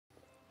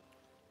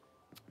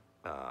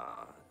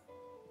Uh,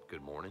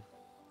 Good morning.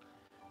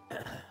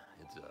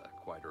 It's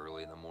quite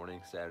early in the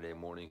morning, Saturday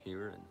morning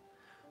here in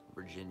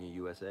Virginia,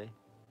 USA.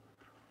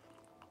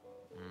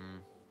 Mm,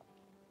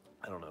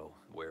 I don't know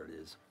where it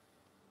is,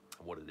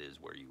 what it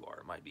is where you are.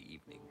 It might be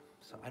evening,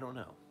 so I don't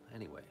know.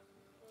 Anyway,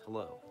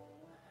 hello.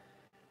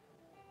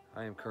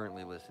 I am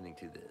currently listening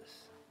to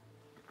this.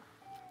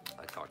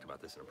 I talked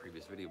about this in a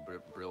previous video.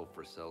 Brill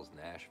Purcell's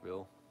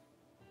Nashville.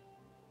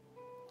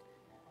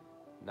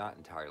 Not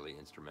entirely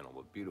instrumental,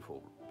 but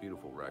beautiful,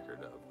 beautiful record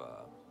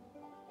of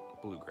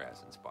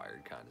bluegrass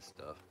inspired kind of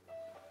stuff.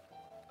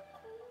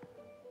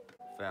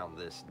 Found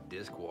this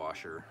disc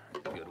washer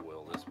at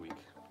Goodwill this week.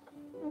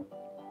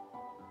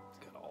 It's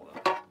got all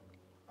the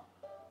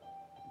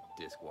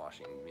disc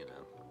washing,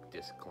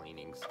 disc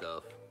cleaning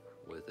stuff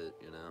with it,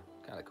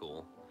 kind of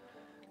cool.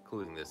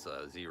 Including this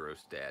Zero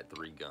Stat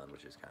 3 gun,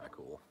 which is kind of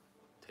cool.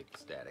 Take the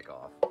static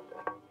off.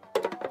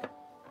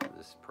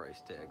 This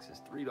price tag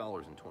says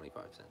 $3.25.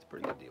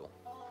 Pretty good deal.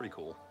 Pretty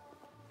cool.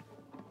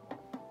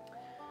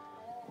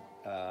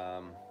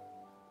 I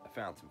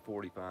found some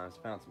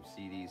 45s, found some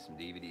CDs, some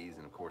DVDs,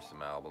 and of course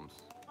some albums.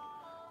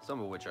 Some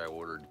of which I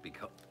ordered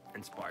because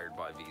inspired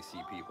by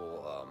VC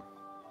people.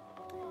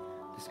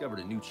 Discovered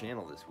a new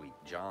channel this week,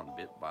 John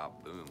Bit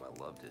Bob Boom.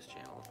 I loved his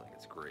channel. I think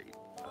it's great.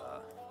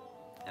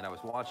 And I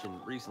was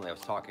watching recently. I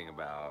was talking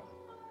about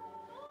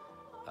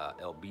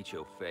El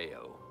Bicho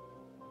Feo,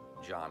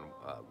 John,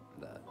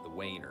 the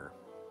Wayner,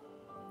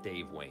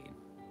 Dave Wayne.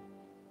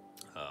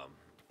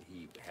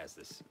 He has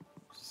this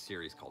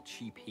series called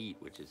Cheap Heat,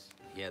 which is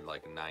he had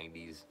like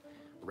 90s,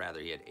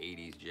 rather he had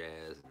 80s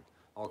jazz and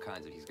all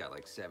kinds of. He's got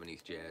like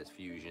 70s jazz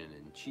fusion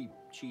and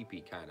cheapy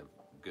kind of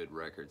good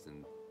records.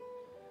 And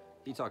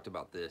he talked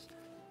about this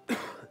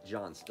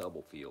John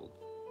Stubblefield.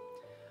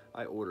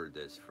 I ordered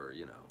this for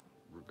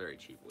very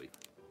cheaply.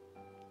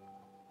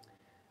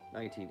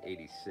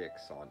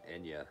 1986 on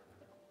Enya.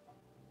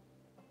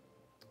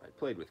 I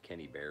played with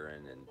Kenny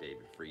Barron and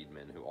David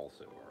Friedman, who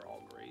also are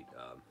all great.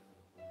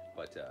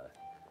 But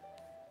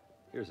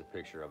here's a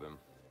picture of him,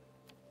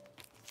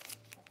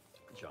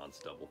 John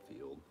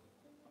Stubblefield.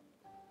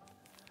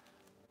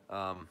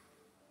 I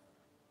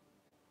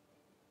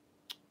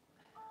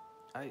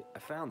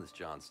found this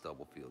John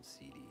Stubblefield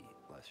CD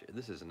last year.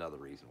 This is another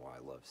reason why I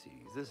love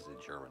CDs. This is a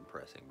German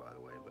pressing, by the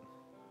way, but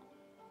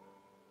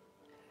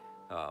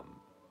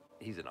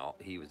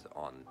he was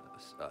on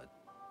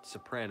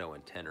soprano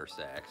and tenor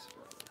sax,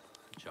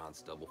 John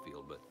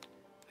Stubblefield. But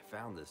I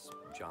found this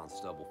John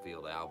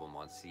Stubblefield album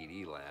on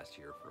CD last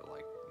year for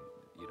like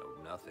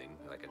nothing,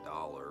 like $1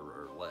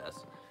 or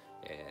less,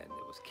 and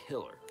it was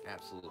killer,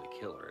 absolutely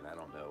killer. And I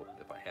don't know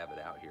if I have it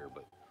out here,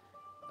 but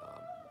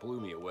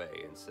blew me away.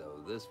 And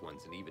so this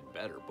one's an even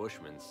better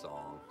Bushman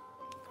song.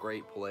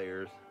 Great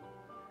players.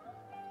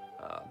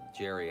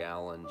 Jerry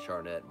Allen,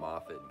 Charnette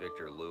Moffett,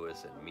 Victor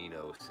Lewis, and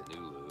Mino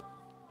Sinulu.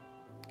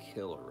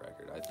 Killer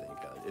record, I think.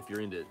 If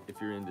you're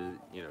into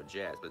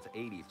jazz, but it's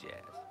 80s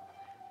jazz,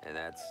 and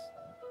that's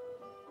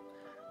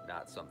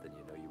not something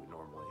you would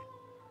normally.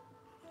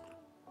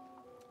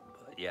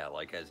 But yeah,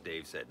 like as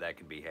Dave said, that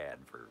can be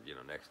had for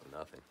next to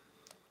nothing.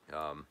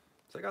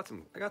 So I got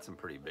some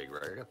pretty big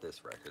records. I got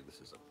this record. This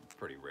is a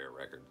pretty rare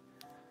record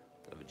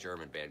of a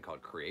German band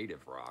called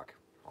Creative Rock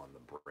on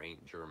the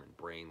German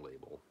Brain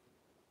label.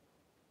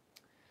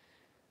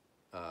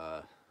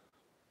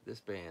 This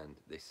band,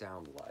 they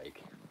sound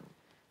like,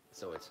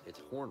 so it's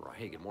horn rock.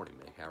 Hey, good morning,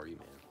 man. How are you,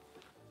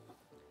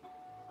 man?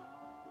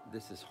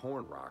 This is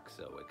horn rock,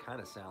 so it kind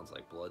of sounds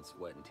like Blood,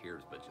 Sweat, and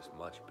Tears, but just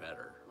much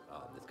better.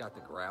 It's got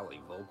the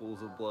growly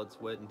vocals of Blood,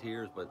 Sweat, and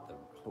Tears, but the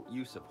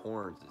use of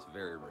horns is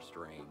very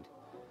restrained.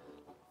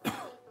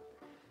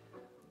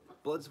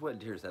 Blood, Sweat,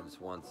 and Tears have this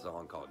one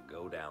song called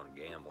Go Down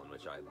Gamblin',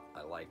 which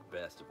I like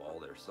best of all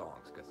their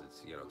songs because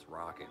it's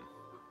rocking.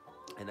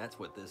 And that's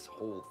what this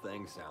whole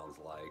thing sounds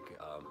like,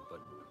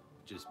 but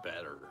just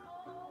better.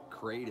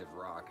 Creative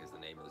Rock is the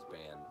name of this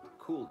band.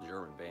 Cool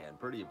German band,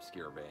 pretty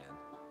obscure band.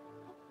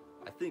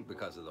 I think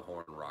because of the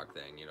horn rock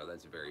thing,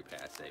 that's very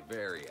passe,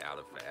 very out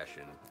of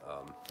fashion.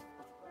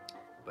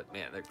 But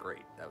man, they're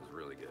great. That was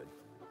really good.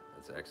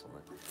 That's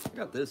excellent. I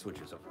got this, which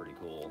is a pretty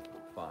cool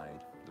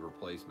find. The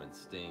Replacements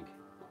Stink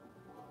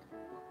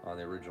on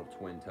the original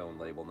Twin Tone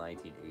label,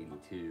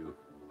 1982.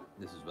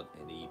 This is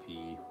an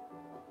EP.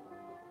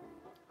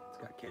 It's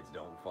got Kids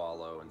Don't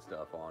Follow and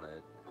stuff on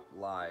it.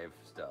 Live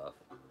stuff.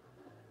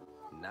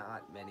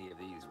 Not many of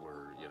these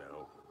were,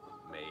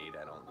 made,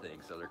 I don't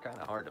think. So they're kind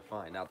of hard to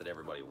find. Not that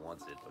everybody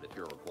wants it, but if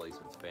you're a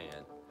Replacements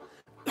fan,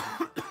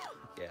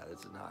 yeah, this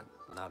is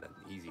not an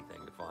easy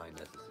thing to find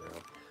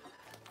necessarily.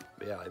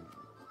 But yeah, I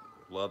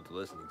loved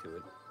listening to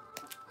it.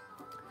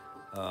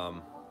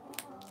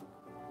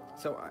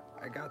 So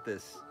I got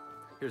this.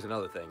 Here's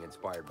another thing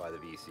inspired by the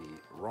VC.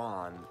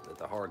 Ron, at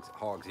the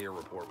Hog's Ear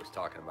Report, was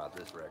talking about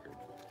this record.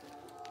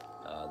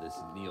 This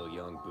Neil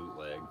Young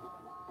bootleg,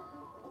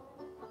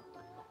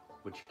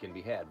 which can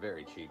be had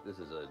very cheap. This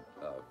is a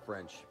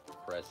French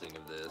pressing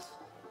of this.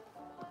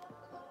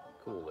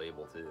 Cool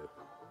label too.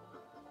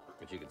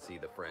 But you can see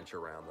the French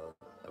around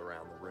the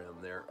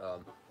rim there.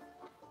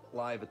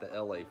 live at the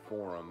LA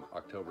Forum,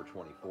 October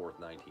 24th,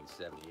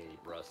 1978,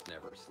 Rust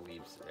Never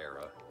Sleeps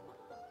era.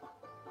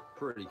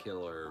 Pretty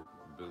killer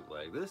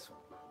bootleg. This,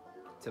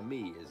 to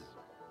me, is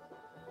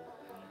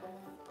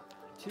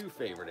two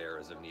favorite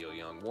eras of Neil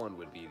Young. One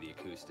would be the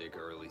acoustic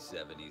early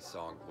 70s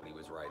song when he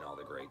was writing all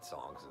the great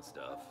songs and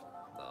stuff.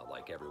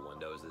 Like everyone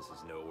knows, This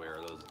Is Nowhere.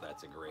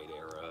 That's a great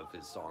era of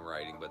his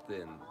songwriting. But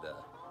then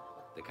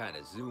the kind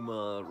of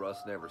Zuma,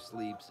 Rust Never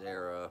Sleeps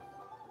era,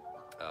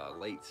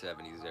 late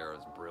 70s era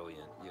is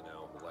brilliant, you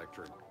know,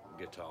 electric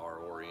guitar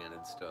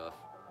oriented stuff.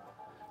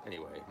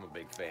 Anyway, I'm a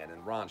big fan,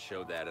 and Ron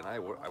showed that, and I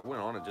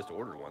went on and just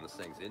ordered one. This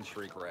thing's in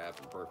shrink wrap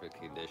in perfect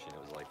condition.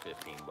 It was like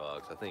 15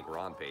 bucks. I think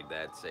Ron paid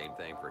that same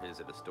thing for his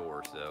at a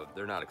store, so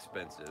they're not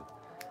expensive.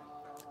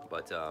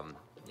 But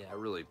yeah,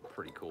 really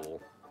pretty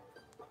cool.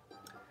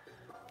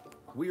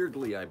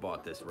 Weirdly, I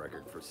bought this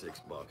record for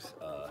 $6.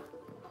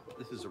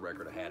 This is a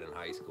record I had in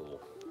high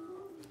school.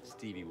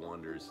 Stevie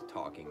Wonder's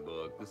Talking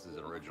Book. This is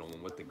an original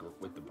one with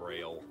the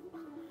braille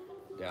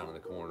down in the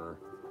corner.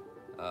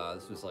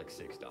 This was like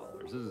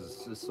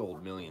 $6. This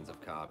sold millions of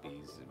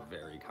copies. A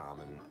very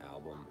common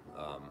album.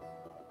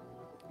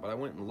 But I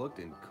went and looked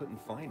and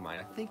couldn't find mine.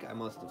 I think I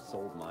must have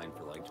sold mine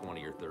for like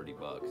 20 or 30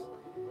 bucks.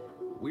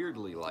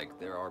 Weirdly, like,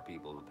 there are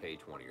people who pay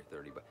 20 or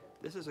 30 bucks.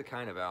 This is a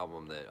kind of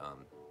album that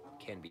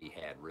can be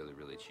had really,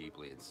 really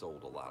cheaply and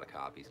sold a lot of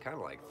copies. Kind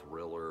of like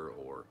Thriller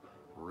or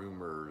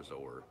Rumors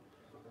or,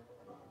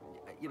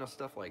 you know,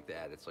 stuff like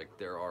that. It's like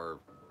there are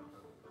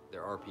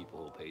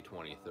people who pay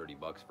 20 or 30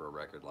 bucks for a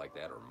record like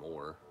that or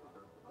more,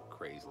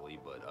 crazily,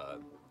 but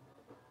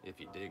if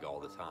you dig all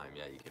the time,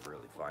 yeah, you can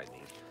really find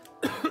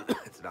these.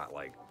 It's not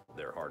like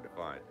they're hard to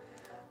find.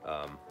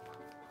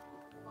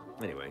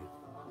 Anyway,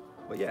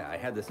 but yeah, I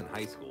had this in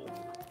high school.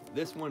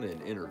 This one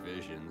in Inner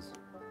Visions,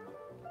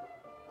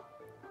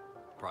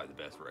 probably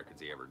the best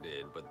records he ever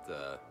did,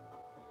 but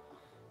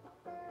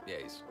yeah,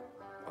 he's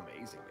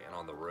amazing, man.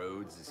 On the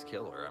Roads is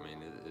killer. I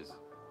mean,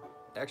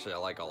 actually, I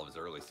like all of his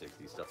early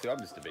 60s stuff too. I'm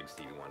just a big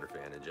Stevie Wonder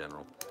fan in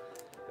general.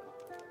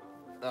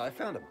 I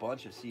found a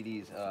bunch of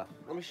CDs.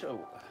 Let me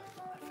show.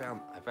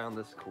 I found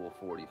this cool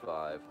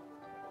 45.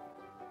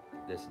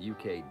 This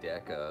UK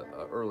Decca,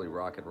 early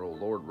rock and roll,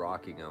 Lord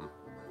Rockingham,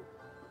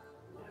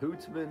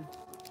 Hootsman,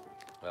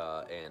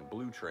 and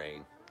Blue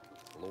Train.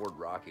 Lord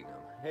Rockingham.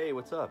 Hey,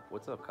 what's up?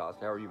 What's up, Cost?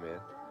 How are you, man?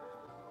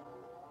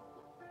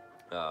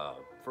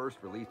 First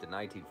released in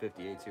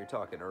 1958, so you're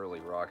talking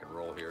early rock and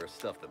roll here,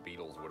 stuff the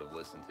Beatles would have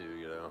listened to,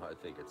 you know. I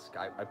think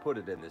I put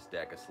it in this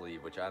Decca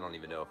sleeve, which I don't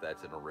even know if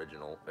that's an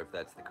original, if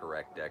that's the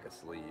correct Decca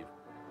sleeve,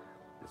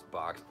 this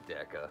boxed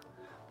Decca,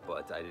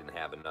 but I didn't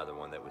have another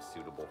one that was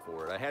suitable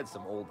for it. I had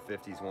some old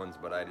 50s ones,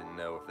 but I didn't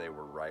know if they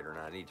were right or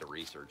not. I need to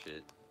research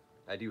it.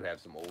 I do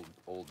have some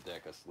old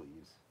Decca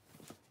sleeves.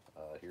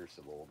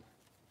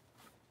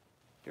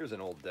 Here's an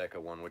old Decca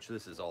one, which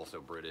this is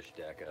also British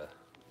Decca.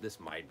 This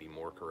might be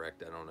more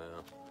correct, I don't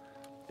know.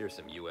 Here's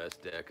some US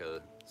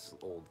Decca,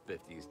 old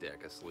 50s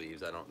Decca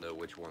sleeves. I don't know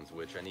which one's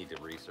which. I need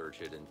to research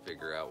it and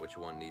figure out which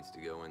one needs to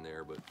go in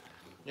there. But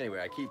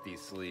anyway, I keep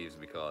these sleeves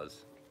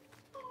because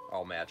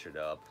I'll match it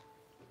up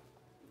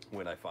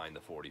when I find the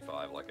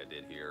 45 like I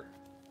did here.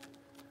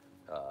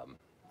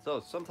 So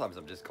sometimes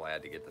I'm just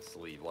glad to get the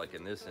sleeve. Like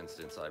in this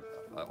instance,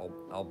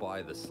 I'll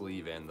buy the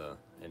sleeve and an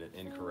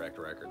incorrect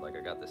record. Like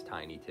I got this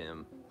Tiny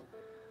Tim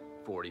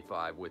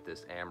 45 with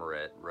this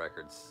Amaret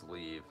record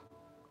sleeve.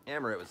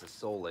 Amaret was a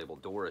soul label.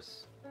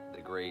 Doris,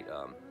 the great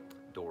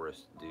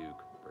Doris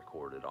Duke,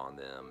 recorded on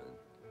them,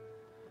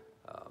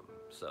 and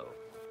so,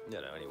 you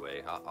know.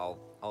 Anyway,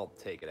 I'll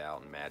take it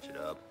out and match it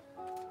up.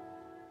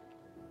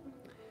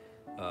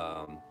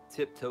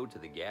 Tiptoe to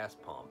the Gas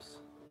Pumps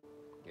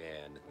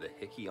and The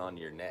Hickey on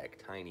Your Neck,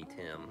 Tiny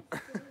Tim.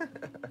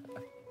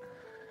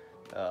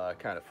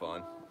 Kind of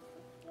fun.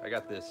 I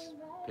got this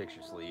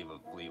picture sleeve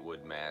of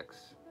Fleetwood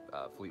Mac's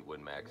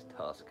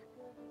Tusk.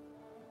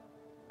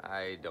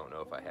 I don't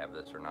know if I have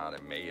this or not. I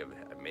may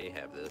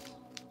have this.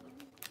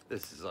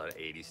 This is a lot of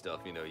 80s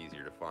stuff, you know,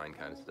 easier to find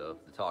kind of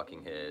stuff. The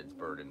Talking Heads,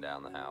 Burning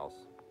Down the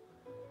House.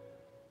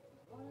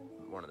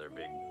 One of their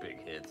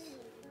big hits,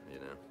 you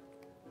know.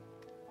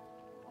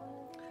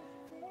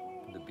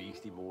 The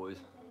Beastie Boys.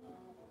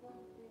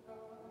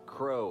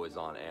 Crow is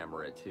on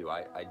Amaret too.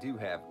 I do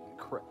have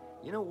Crow.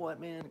 You know what,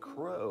 man?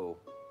 Crow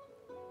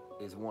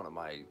is one of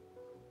my,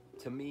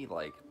 to me,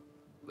 like,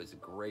 was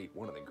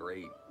one of the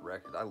great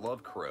records. I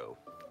love Crow.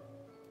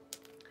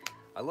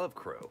 I love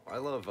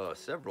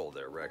several of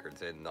their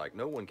records, and like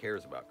no one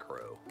cares about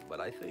Crow,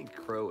 but I think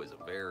Crow is a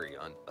very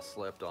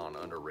slept on,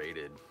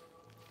 underrated.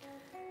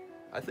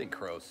 I think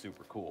Crow's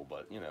super cool,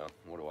 but you know,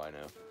 what do I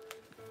know?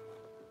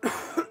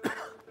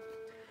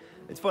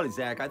 It's funny,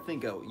 Zach. I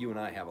think you and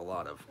I have a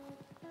lot of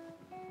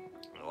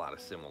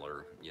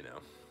similar, you know,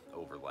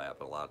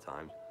 overlap a lot of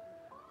times.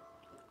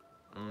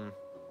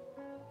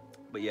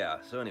 But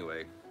yeah. So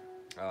anyway.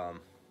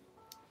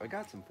 I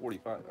got some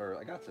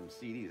I got some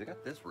CDs. I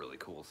got this really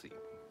cool CD.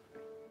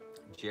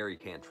 Jerry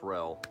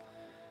Cantrell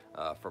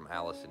from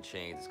Alice in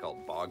Chains. It's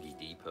called Boggy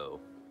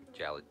Depot.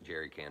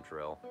 Jerry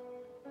Cantrell.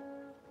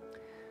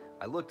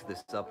 I looked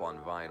this up on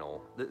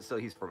vinyl. So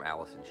he's from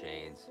Alice in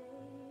Chains.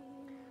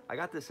 I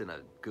got this in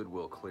a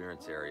Goodwill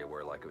clearance area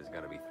where like it was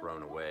going to be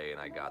thrown away,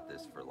 and I got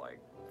this for like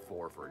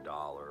 $4 for $1,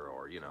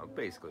 or you know,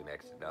 basically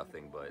next to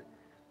nothing. But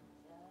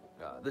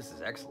this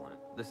is excellent.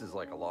 This is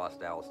like a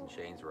lost Alice in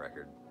Chains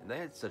record, and they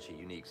had such a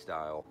unique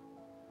style.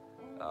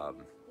 Um,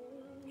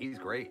 he's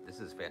great. This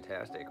is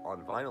fantastic.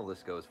 On vinyl,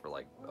 this goes for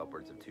like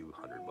upwards of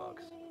 $200,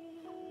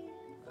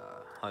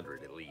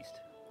 100 at least.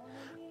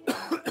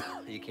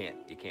 You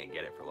can't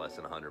get it for less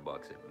than $100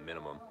 at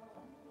minimum.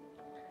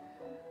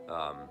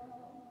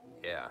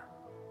 Yeah.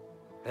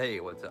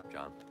 Hey, what's up,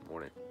 John?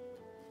 Morning.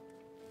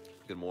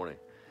 Good morning.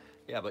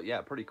 Yeah, but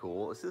yeah, pretty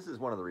cool. This is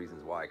one of the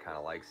reasons why I kind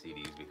of like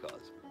CDs,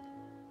 because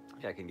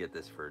yeah, I can get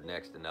this for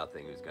next to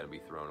nothing. It's going to be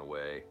thrown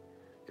away.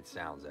 It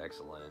sounds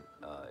excellent.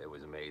 It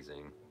was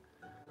amazing.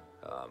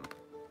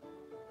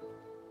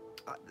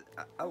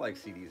 I like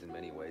CDs in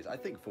many ways. I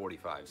think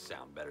 45s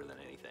sound better than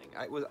anything.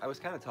 I was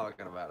kind of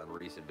talking about in a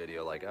recent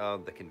video, like,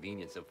 oh, the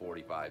convenience of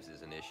 45s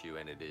is an issue,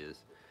 and it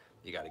is.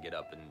 You got to get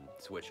up and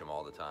switch them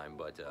all the time,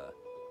 but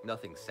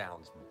nothing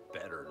sounds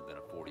better than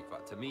a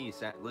 45. To me,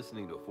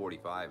 listening to a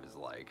 45 is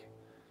like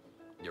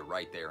you're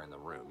right there in the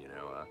room, you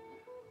know.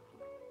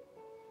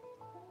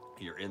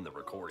 You're in the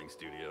recording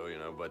studio, you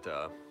know, but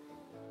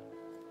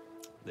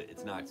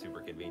it's not super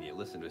convenient.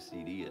 Listen to a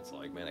CD, it's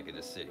like, man, I could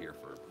just sit here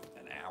for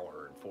an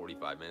hour and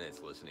 45 minutes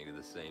listening to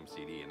the same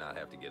CD and not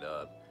have to get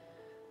up.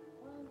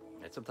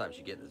 And sometimes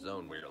you get in the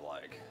zone where you're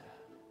like,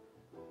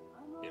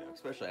 you know,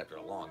 especially after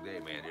a long day,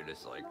 man, you're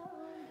just like,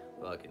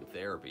 fucking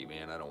therapy,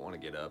 man. I don't want to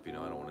get up, you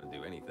know, I don't want to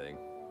do anything.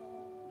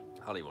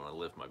 I don't even want to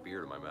lift my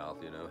beer to my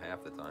mouth, you know,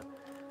 half the time.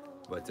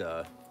 But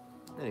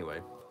anyway,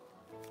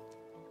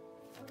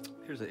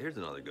 here's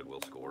another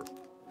Goodwill score.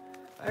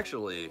 I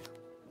actually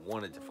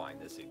wanted to find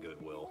this at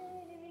Goodwill,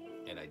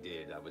 and I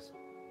did.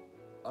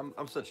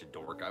 I'm such a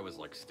dork. I was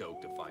like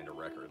stoked to find a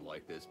record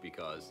like this,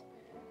 because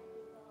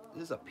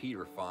this is a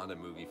Peter Fonda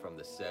movie from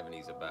the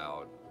 70s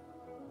about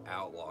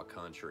outlaw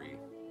country.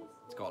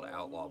 It's called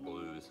Outlaw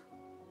Blues.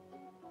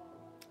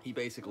 He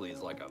basically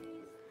is like a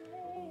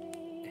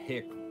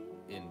hick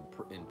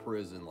in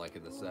prison, like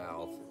in the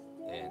South,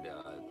 and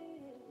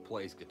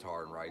plays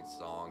guitar and writes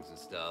songs and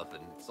stuff,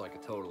 and it's like a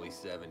totally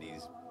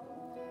 70s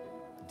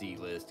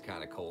D-list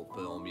kind of cult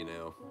film, you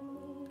know.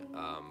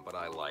 But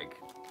I like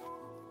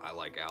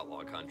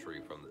outlaw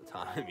country from the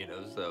time, you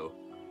know. So,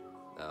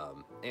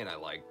 and I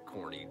like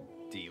corny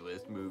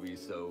D-list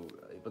movies. So,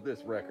 but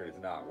this record is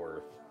not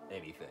worth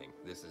anything.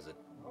 This is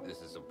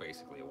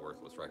basically a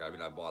worthless record. I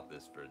mean, I bought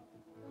this for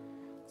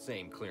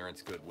same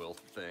clearance Goodwill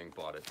thing,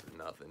 bought it for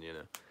nothing, you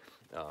know,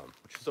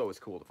 which is always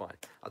cool to find.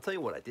 I'll tell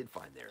you what I did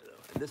find there,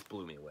 though, and this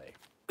blew me away.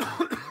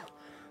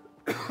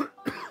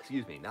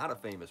 Excuse me, not a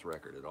famous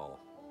record at all.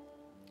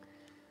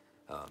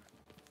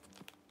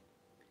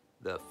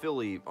 The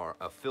Philly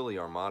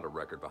Armada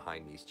record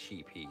behind me's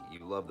Cheap Heat.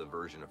 You love the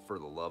version of For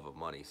the Love of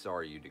Money.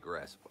 Sorry you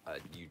digress.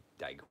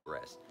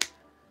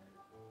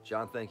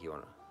 John, thank you.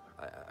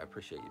 I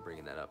appreciate you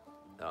bringing that up.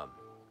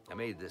 I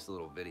made this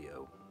little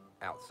video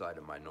outside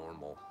of my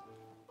normal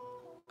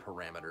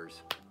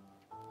parameters,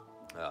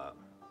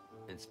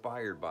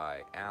 inspired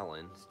by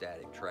Alan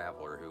Static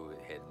Traveler, who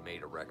had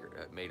made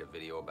a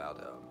video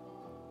about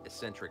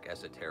eccentric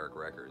esoteric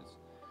records,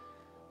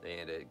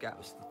 and it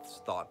got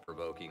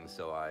thought-provoking.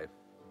 So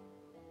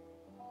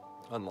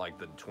unlike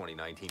the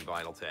 2019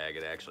 vinyl tag,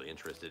 it actually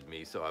interested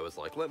me. So I was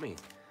like, let me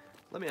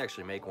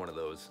actually make one of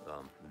those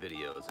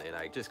videos, and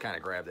I just kind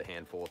of grabbed a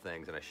handful of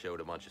things, and I showed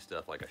a bunch of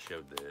stuff. Like I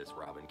showed this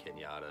Robin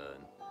Kenyatta,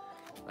 and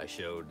I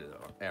showed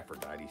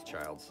Aphrodite's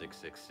Child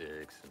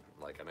 666,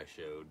 and I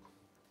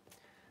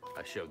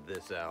showed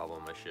this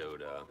album. I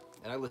showed,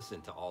 and I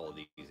listened to all of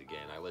these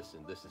again.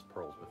 This is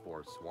Pearls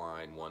Before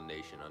Swine, One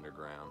Nation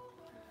Underground,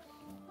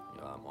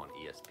 on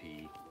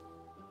ESP,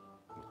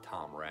 with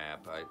Tom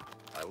Rapp. I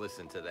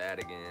listened to that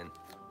again.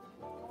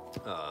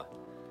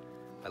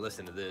 I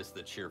listened to this,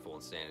 The Cheerful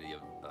Insanity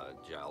of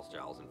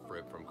Giles and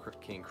Fripp from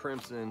King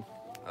Crimson.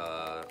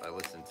 I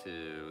listened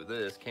to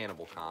this,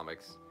 Cannibal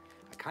Comics.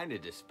 I kind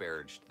of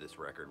disparaged this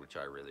record, which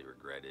I really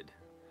regretted.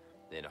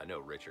 And I know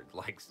Richard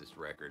likes this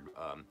record.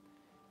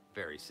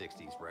 Very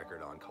 60s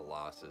record on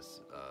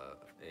Colossus.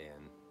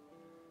 And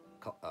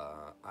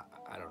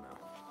I don't know.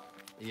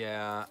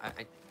 Yeah,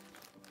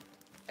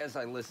 as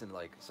I listened,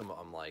 like some of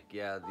them, like,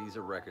 yeah, these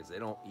are records. They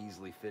don't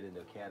easily fit into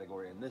a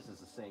category. And this is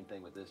the same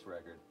thing with this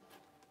record.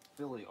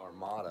 Philly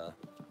Armada.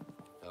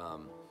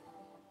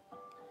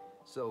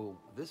 So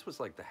this was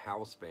like the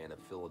house band of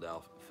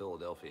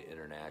Philadelphia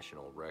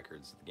International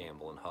Records, the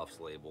Gamble and Huff's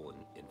label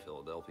in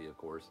Philadelphia, of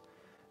course.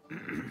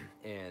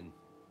 And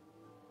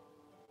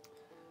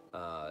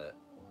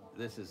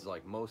this is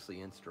like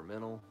mostly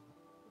instrumental,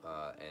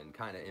 and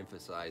kind of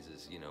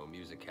emphasizes, you know,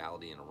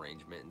 musicality and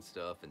arrangement and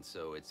stuff. And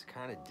so it's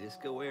kind of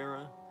disco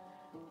era,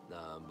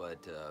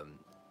 but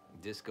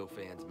disco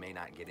fans may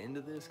not get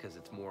into this because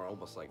it's more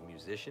almost like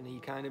musician-y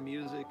kind of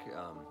music,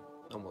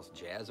 almost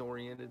jazz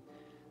oriented.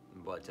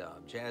 But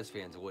jazz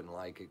fans wouldn't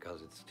like it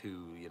because it's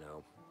too, you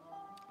know,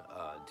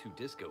 too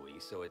disco-y,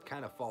 so it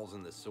kind of falls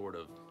in this sort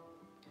of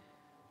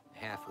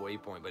halfway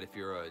point. But if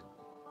you're a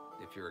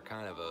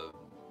kind of a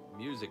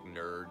music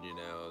nerd, you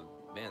know,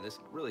 man, this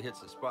really hits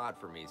the spot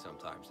for me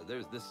sometimes. So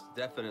this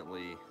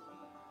definitely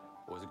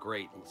was a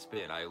great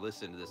spin. I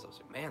listened to this, I was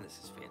like, man, this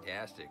is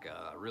fantastic.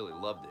 I really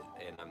loved it,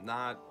 and I'm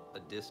not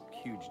a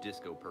huge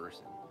disco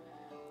person.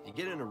 You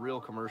get in a real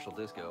commercial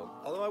disco,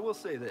 although I will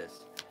say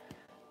this.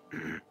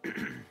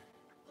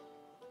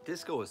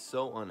 Disco is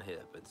so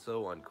unhip and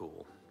so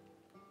uncool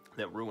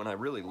that when I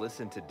really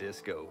listen to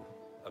disco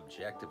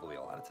objectively,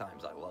 a lot of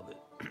times I love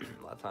it.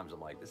 A lot of times I'm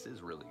like, this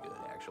is really good,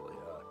 actually.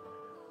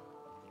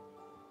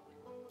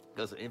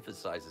 Because it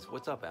emphasizes,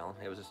 what's up, Alan?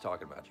 Hey, I was just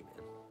talking about you,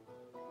 man.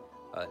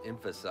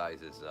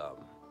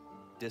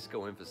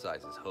 Disco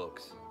emphasizes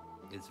hooks.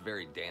 It's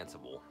very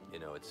danceable, you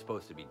know, it's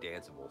supposed to be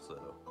danceable,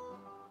 so.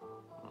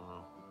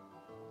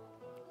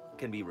 It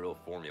can be real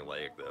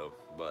formulaic, though,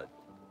 but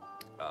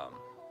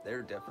there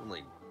are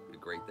definitely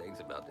great things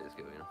about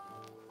disco, you know.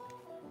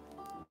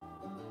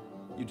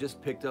 You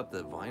just picked up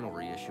the vinyl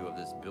reissue of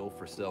this Bill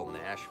Frisell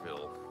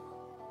Nashville.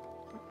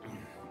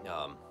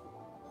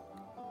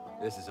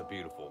 This is a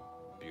beautiful,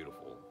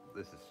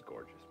 this is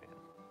gorgeous, man.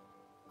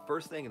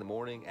 First thing in the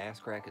morning, ass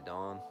crack of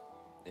dawn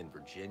in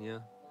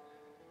Virginia.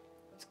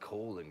 It's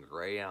cold and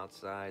gray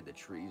outside. The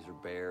trees are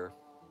bare.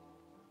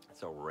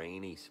 It's a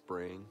rainy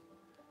spring.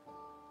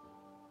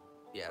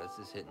 Yeah, this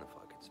is hitting the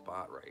fucking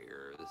spot right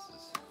here.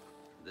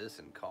 This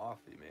and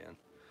coffee, man.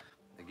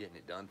 They're getting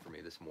it done for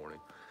me this morning.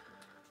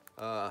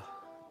 Yeah,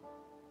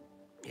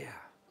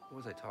 what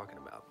was I talking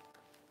about?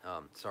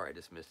 Sorry, I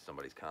just missed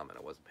somebody's comment.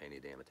 I wasn't paying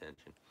any damn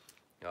attention.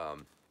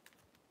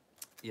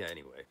 Yeah,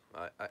 anyway,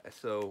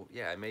 so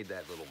yeah, I made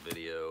that little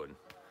video, and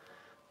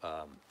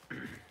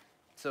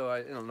so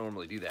I don't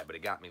normally do that, but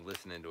it got me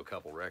listening to a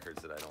couple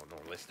records that I don't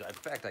normally listen to. In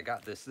fact, I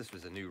got this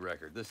was a new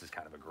record. This is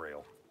kind of a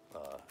grail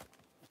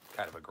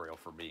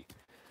for me.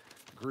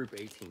 Group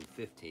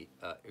 1850,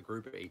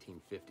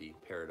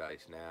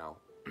 Paradise Now,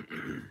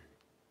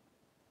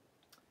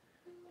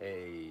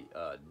 a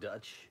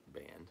Dutch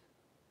band.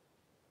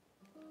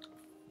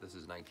 This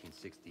is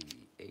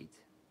 1968.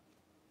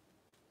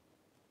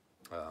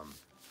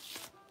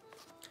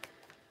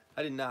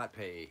 I did not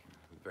pay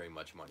very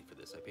much money for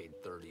this. I paid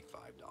 $35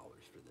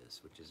 for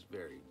this, which is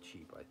very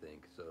cheap, I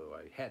think, so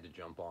I had to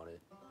jump on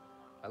it.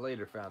 I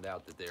later found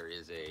out that there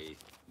is a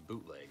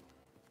bootleg,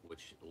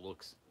 which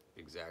looks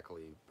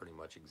pretty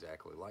much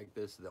exactly like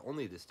this. The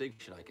only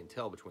distinction I can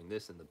tell between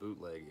this and the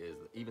bootleg is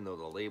that even though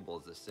the label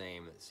is the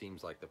same, it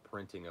seems like the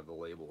printing of the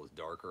label is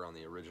darker on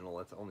the original.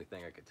 That's the only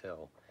thing I could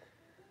tell.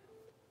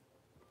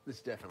 This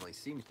definitely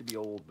seems to be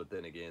old, but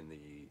then again,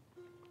 the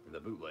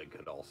bootleg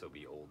could also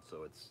be old,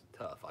 so it's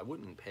tough. I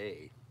wouldn't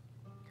pay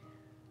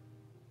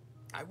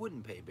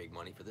big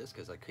money for this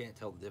because I can't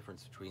tell the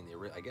difference between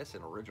I guess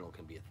an original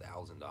can be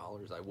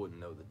 $1,000. I wouldn't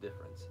know the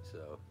difference.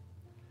 So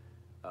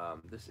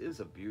this is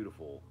a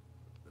beautiful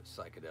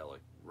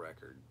psychedelic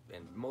record,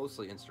 and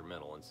mostly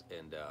instrumental,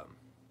 and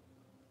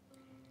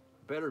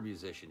better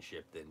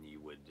musicianship than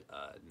you would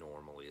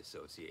normally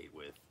associate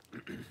with,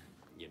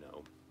 you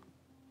know,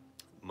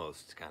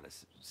 most kind of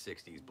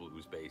 60s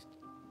blues-based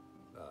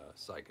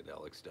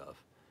psychedelic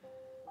stuff.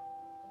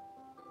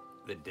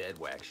 The Dead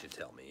Wax should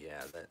tell me.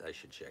 Yeah, I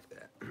should check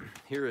that.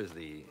 Here's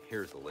the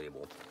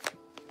label.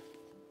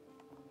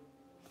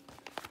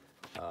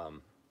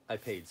 I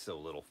paid so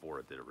little for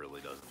it that it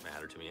really doesn't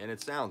matter to me, and it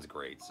sounds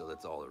great, so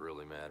that's all that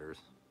really matters.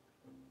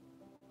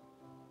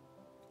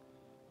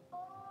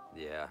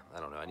 Yeah, I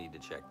don't know. I need to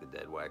check the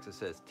Dead Wax. It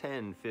says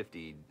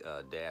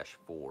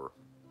 1050-4.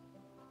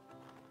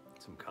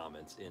 Some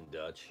comments in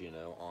Dutch, you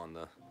know, on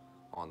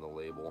the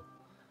label.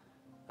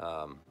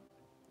 I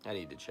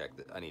need to check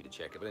it,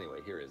 but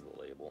anyway, here is the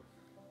label.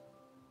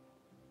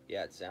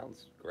 Yeah, it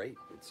sounds great.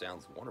 It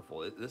sounds wonderful.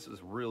 This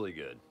is really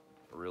good,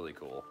 really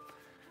cool.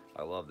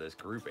 I love this.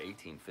 Group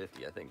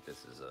 1850. I think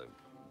this is a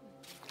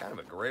kind of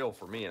a grail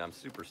for me, and I'm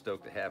super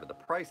stoked to have it. The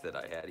price that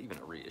I had, even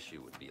a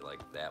reissue, would be like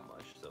that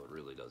much, so it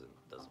really doesn't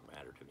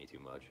matter to me too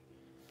much.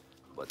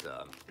 But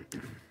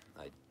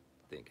I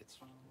think it's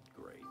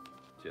great,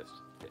 just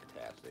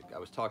fantastic. I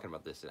was talking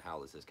about this and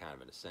how this is kind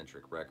of an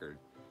eccentric record.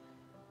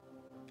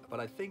 But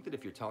I think that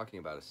if you're talking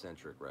about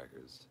eccentric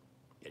records,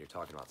 and you're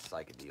talking about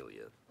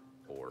psychedelia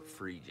or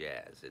free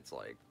jazz, it's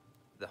like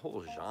the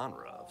whole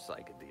genre of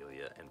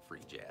psychedelia and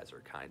free jazz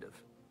are kind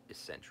of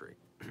eccentric.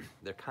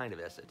 They're kind of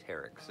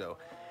esoteric. So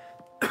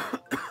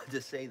to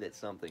say that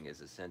something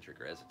is eccentric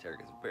or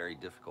esoteric is very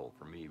difficult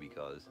for me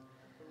because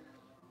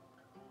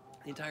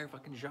the entire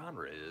fucking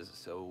genre is.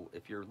 So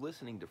if you're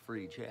listening to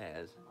free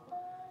jazz,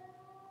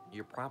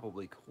 you're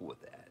probably cool with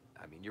that.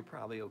 I mean, you're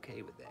probably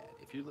okay with that.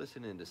 If you're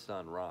listening to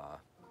Sun Ra,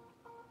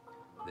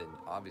 then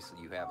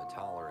obviously you have a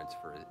tolerance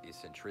for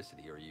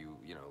eccentricity, or you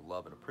know,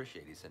 love and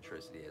appreciate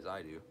eccentricity as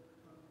I do.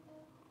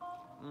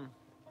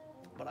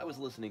 But I was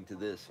listening to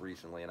this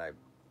recently, and I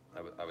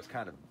was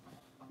kind of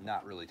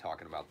not really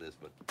talking about this,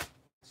 but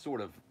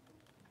sort of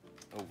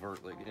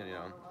overtly, you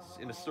know,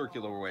 in a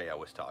circular way I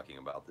was talking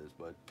about this,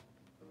 but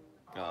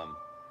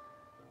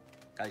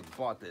I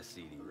bought this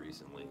CD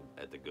recently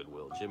at the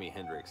Goodwill. Jimi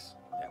Hendrix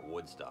at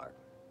Woodstock.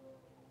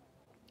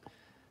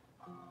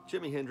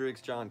 Jimi Hendrix,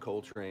 John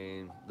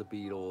Coltrane, the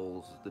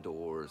Beatles, the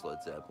Doors,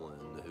 Led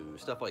Zeppelin, the Who,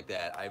 stuff like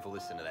that. I've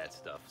listened to that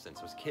stuff since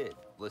I was a kid.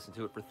 Listened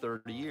to it for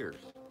 30 years,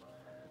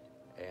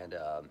 and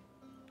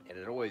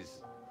it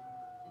always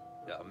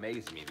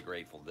amazes me. The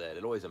Grateful Dead.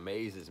 It always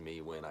amazes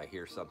me when I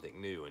hear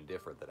something new and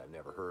different that I've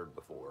never heard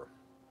before.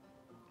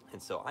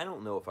 And so I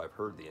don't know if I've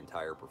heard the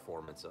entire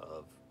performance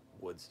of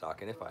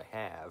Woodstock, and if I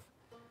have,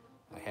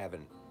 I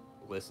haven't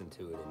listened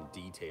to it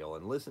in detail.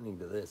 And listening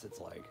to this, it's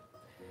like,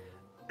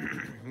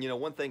 you know,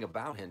 one thing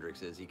about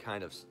Hendrix is he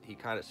kind of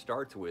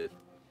starts with,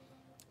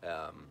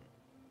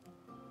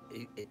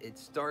 it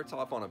starts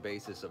off on a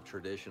basis of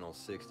traditional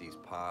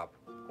 60s pop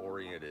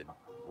oriented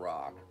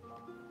rock,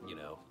 you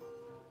know,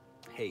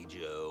 Hey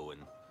Joe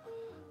and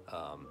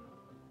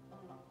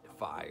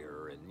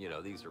Fire, and you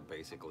know, these are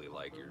basically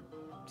like your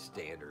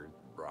standard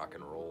rock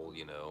and roll,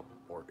 you know,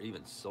 or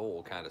even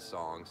soul kind of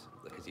songs,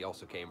 because he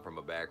also came from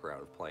a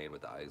background of playing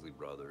with the Isley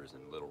Brothers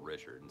and Little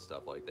Richard and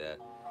stuff like that.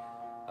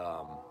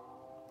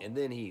 And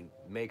then he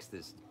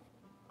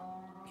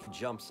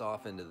jumps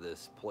off into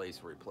this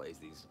place where he plays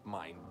these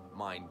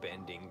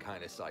mind-bending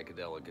kind of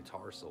psychedelic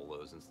guitar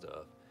solos and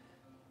stuff.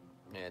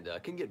 And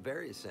can get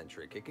very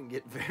eccentric. It can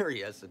get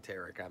very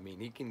esoteric. I mean,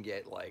 he can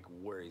get like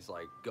where he's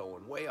like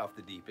going way off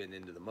the deep end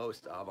into the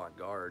most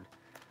avant-garde,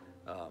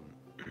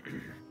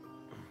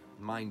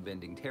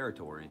 mind-bending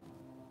territory.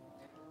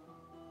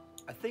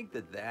 I think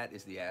that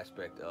is the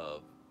aspect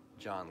of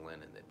John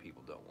Lennon that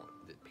people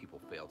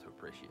fail to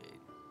appreciate,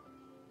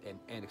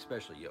 and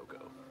especially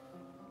Yoko.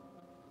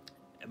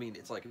 I mean,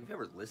 it's like, have you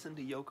ever listened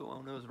to Yoko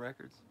Ono's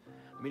records?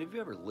 I mean, have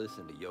you ever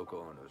listened to Yoko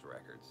Ono's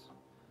records?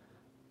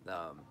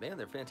 Man,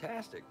 they're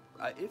fantastic.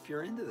 If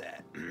you're into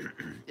that,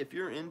 if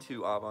you're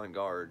into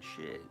avant-garde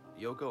shit,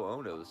 Yoko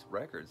Ono's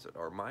records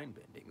are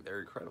mind-bending. They're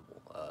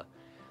incredible.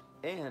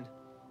 And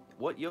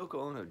what Yoko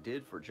Ono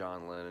did for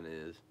John Lennon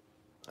is,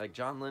 like,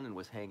 John Lennon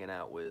was hanging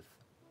out with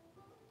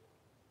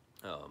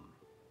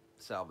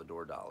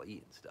Salvador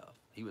Dali and stuff.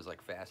 He was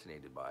like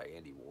fascinated by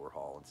Andy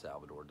Warhol and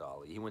Salvador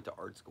Dali. He went to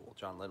art school.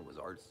 John Lennon was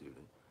an art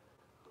student.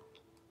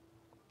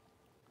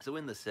 So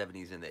in the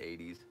 70s and the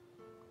 80s,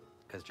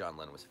 because John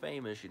Lennon was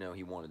famous, you know,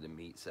 he wanted to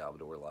meet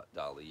Salvador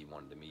Dali, he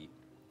wanted to meet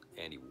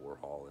Andy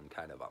Warhol, and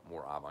kind of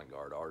more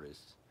avant-garde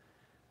artists,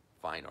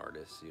 fine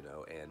artists, you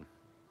know, and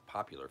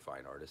popular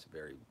fine artists,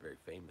 very, very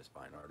famous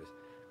fine artists.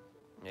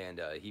 And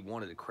he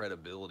wanted a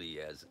credibility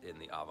as in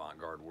the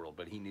avant-garde world,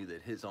 but he knew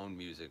that his own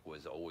music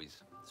was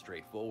always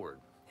straightforward.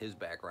 His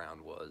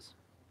background was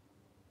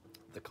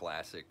the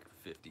classic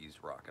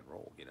 50s rock and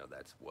roll. You know,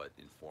 that's what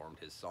informed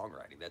his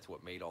songwriting. That's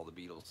what made all the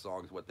Beatles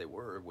songs what they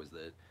were, was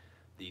that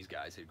these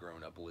guys had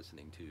grown up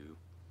listening to,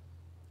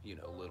 you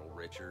know, Little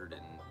Richard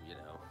and, you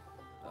know,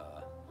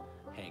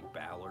 Hank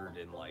Ballard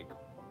and, like,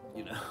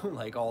 you know,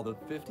 like all the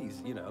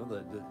 50s, you know,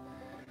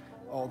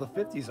 all the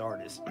 50s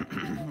artists,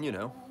 you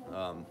know.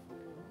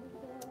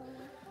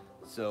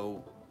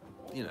 So,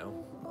 you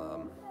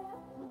know,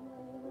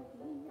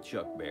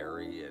 Chuck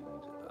Berry and,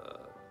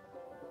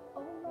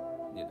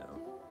 you know,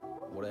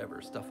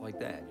 whatever, stuff like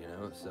that, you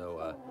know.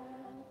 So,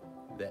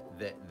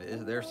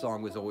 their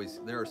song was always,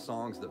 there are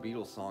songs, the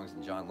Beatles songs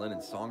and John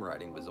Lennon's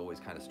songwriting was always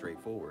kind of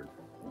straightforward.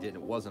 It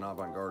wasn't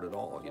avant-garde at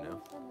all, you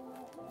know.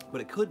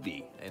 But it could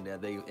be, and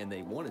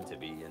they wanted to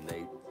be,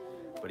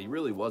 but he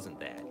really wasn't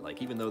that.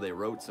 Like, even though they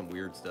wrote some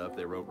weird stuff,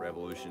 they wrote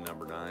Revolution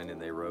Number 9,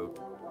 and they wrote,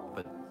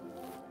 but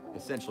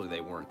essentially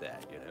they weren't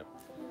that, you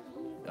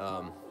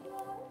know.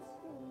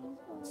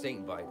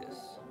 Saint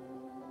Vitus.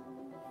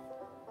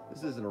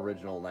 This is an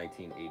original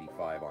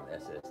 1985 on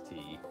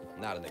SST.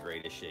 Not in the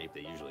greatest shape,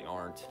 they usually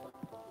aren't.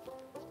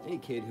 Any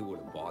kid who would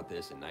have bought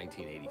this in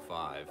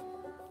 1985,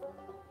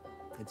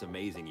 it's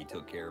amazing he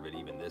took care of it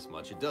even this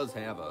much. It does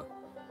have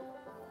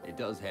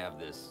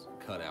this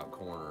cutout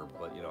corner,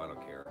 but you know, I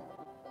don't care.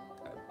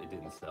 It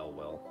didn't sell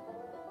well.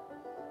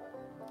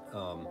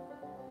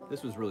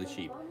 This was really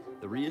cheap.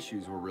 The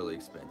reissues were really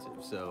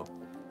expensive. So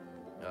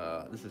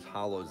this is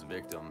Hollow's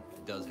Victim.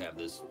 It does have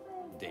this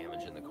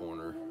damage in the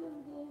corner.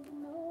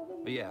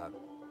 But yeah,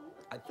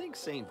 I think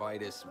Saint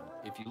Vitus,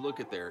 if you look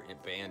at their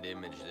band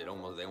image, they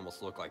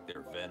almost look like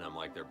they're Venom,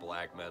 like they're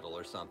black metal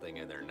or something,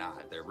 and they're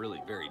not. They're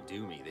really very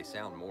doomy. They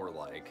sound more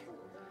like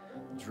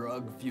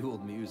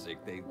drug-fueled music.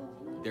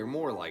 They're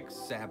more like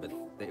Sabbath.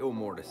 They owe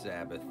more to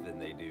Sabbath than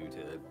they do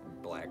to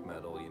black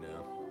metal, you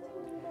know.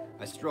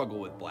 I struggle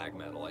with black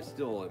metal. I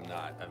still am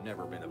not. I've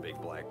never been a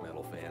big black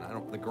metal fan.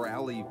 The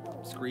growly,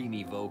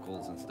 screamy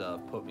vocals and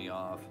stuff put me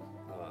off.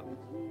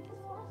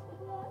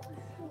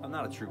 I'm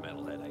not a true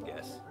metalhead, I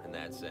guess, in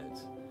that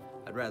sense.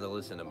 I'd rather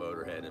listen to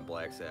Motorhead and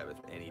Black Sabbath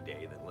any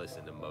day than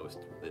listen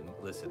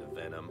to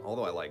Venom.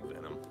 Although I like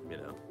Venom, you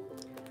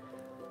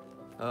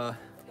know.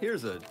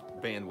 Here's a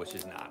band which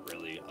is not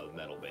really a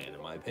metal band,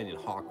 in my opinion.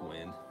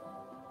 Hawkwind,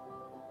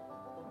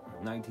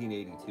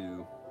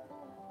 1982.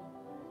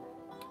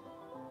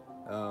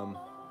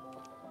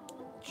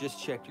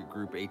 Just checked your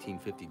group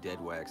 1850 Dead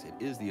Wax. It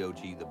is the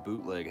OG. The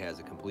bootleg has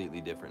a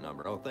completely different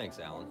number. Oh, thanks,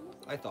 Alan.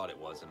 I thought it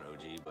was an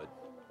OG, but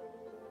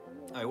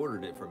I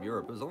ordered it from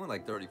Europe. It was only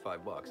like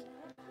 35 bucks.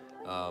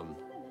 Um,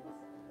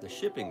 the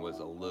shipping was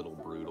a little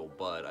brutal,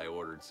 but I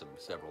ordered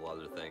several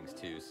other things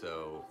too.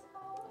 So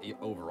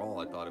overall,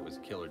 I thought it was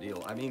a killer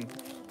deal. I mean,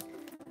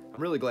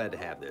 I'm really glad to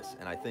have this,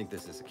 and I think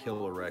this is a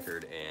killer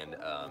record. And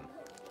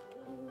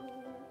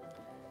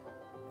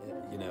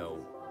you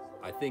know,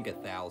 I think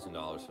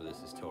 $1,000 for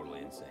this is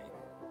totally insane,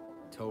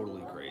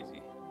 totally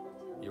crazy.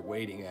 You're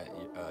waiting at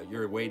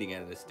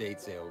an estate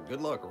sale.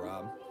 Good luck,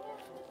 Rob.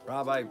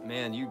 Rob,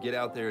 man, you get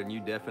out there and you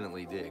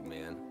definitely dig,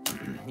 man.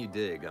 You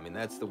dig. I mean,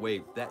 that's the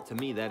way. That to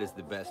me, that is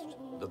the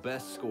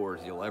best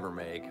scores you'll ever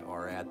make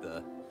are at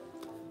the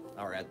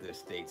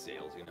estate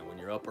sales. You know, when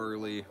you're up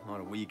early on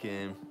a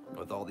weekend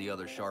with all the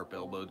other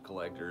sharp-elbowed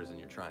collectors, and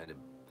you're trying to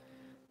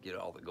get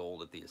all the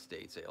gold at the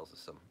estate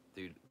sales.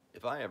 Dude,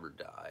 if I ever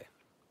die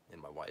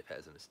and my wife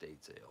has an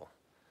estate sale,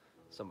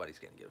 somebody's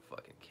gonna get a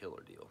fucking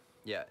killer deal.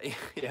 Yeah,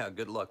 yeah.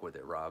 Good luck with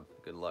it, Rob.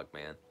 Good luck,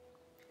 man.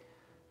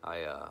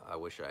 I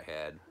wish I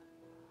had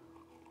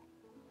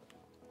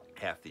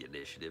half the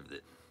initiative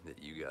that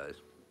you guys.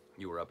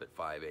 You were up at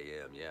 5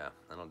 a.m. Yeah,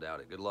 I don't doubt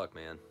it. Good luck,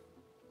 man.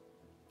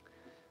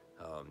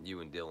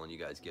 You and Dylan, you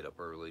guys get up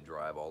early,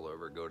 drive all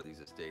over, go to these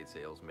estate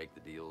sales, make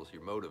the deals.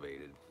 You're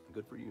motivated.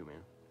 Good for you,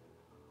 man.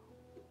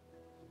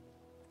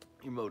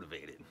 You're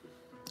motivated.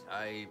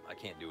 I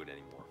can't do it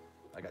anymore.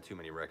 I got too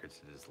many records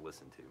to just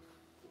listen to.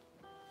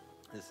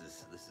 This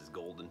is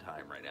golden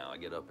time right now. I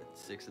get up at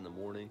 6 in the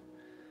morning.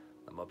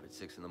 I'm up at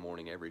 6 in the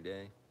morning every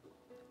day.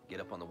 Get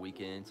up on the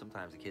weekend.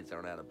 Sometimes the kids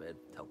aren't out of bed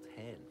till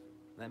 10.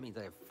 That means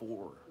I have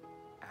 4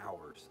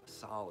 hours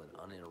solid,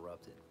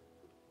 uninterrupted,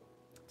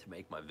 to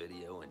make my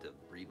video and to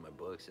read my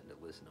books and to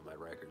listen to my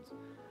records.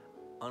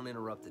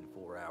 Uninterrupted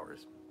 4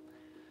 hours.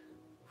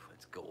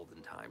 It's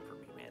golden time for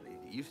me, man.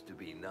 It used to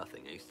be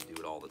nothing. I used to do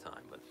it all the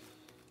time, but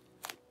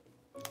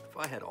if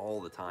I had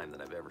all the time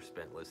that I've ever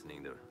spent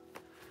listening to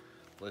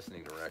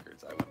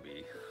records, I would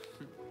be.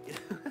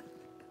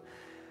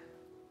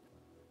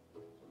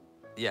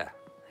 Yeah.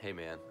 Hey,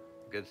 man.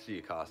 Good to see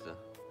you, Costa.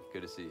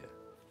 Good to see you.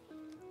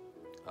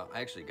 I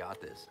actually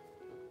got this.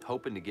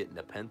 Hoping to get an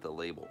Nepentha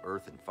label,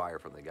 Earth and Fire,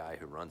 from the guy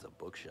who runs a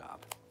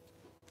bookshop.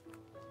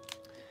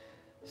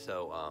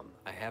 So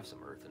I have some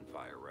Earth and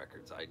Fire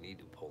records. I need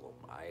to pull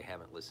them. I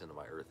haven't listened to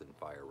my Earth and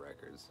Fire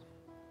records.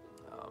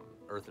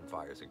 Earth and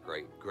Fire is a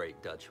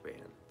great Dutch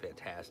band.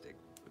 Fantastic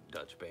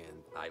Dutch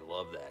band. I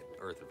love that,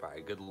 Earth and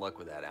Fire. Good luck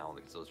with that, Alan,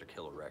 because those are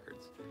killer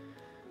records.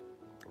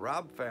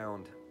 Rob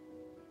found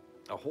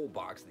a whole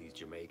box of these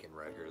Jamaican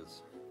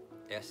records.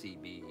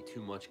 SEB,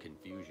 Too Much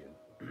Confusion.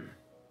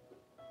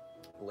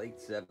 Late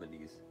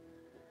 70s,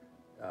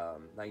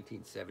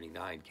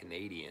 1979,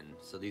 Canadian.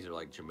 So these are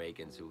like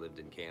Jamaicans who lived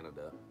in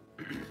Canada.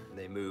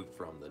 They moved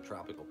from the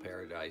tropical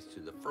paradise to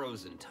the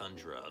frozen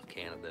tundra of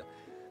Canada.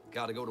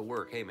 Got to go to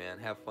work. Hey, man,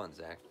 have fun,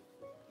 Zach.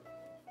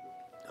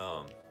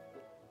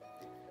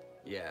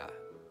 Yeah,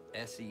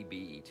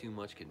 SEB, Too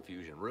Much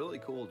Confusion. Really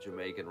cool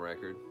Jamaican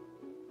record.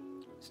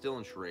 Still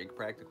in shrink,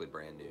 practically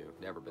brand new.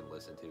 Never been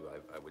listened to,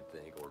 I would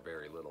think, or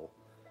very little.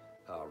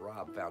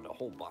 Rob found a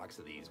whole box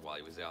of these while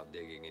he was out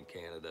digging in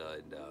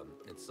Canada,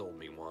 and sold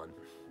me one.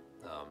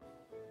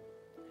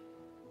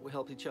 We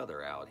helped each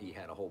other out. He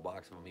had a whole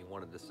box of them he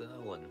wanted to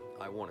sell, and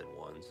I wanted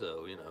one,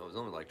 so, you know, it was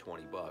only like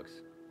 20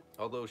 bucks.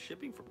 Although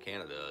shipping from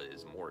Canada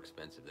is more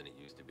expensive than it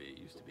used to be. It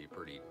used to be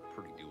pretty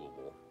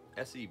doable.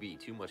 SEB,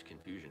 Too Much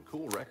Confusion.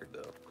 Cool record,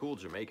 though. Cool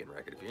Jamaican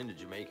record. If you're into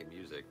Jamaican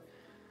music,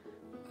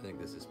 I think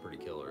this is pretty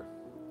killer.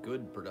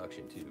 Good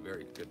production, too.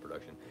 Very good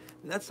production.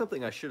 And that's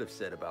something I should have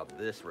said about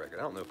this record.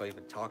 I don't know if I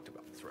even talked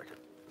about this record.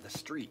 The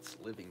Streets,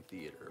 Living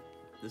Theater.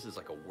 This is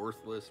like a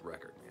worthless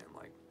record, man.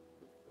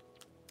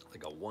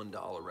 Like a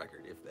 $1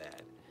 record, if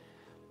that.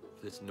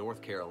 This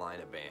North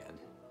Carolina band,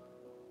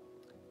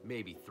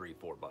 maybe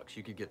 $3-4 bucks.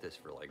 You could get this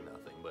for like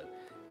nothing, but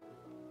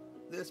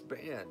this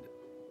band,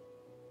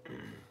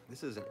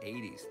 this is an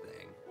 80s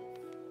thing.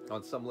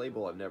 On some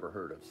label I've never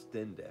heard of,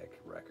 Stendeck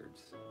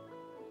Records,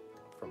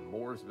 from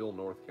Mooresville,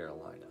 North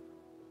Carolina,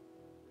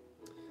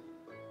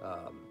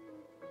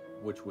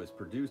 which was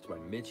produced by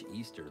Mitch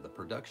Easter. The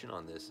production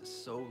on this is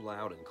so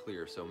loud and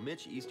clear. So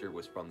Mitch Easter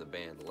was from the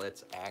band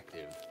Let's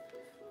Active,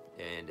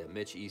 and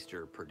Mitch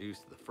Easter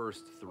produced the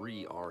first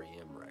 3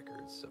 REM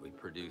records. So he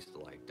produced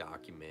like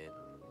Document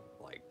and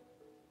like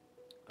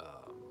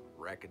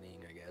Reckoning,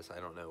 I guess. I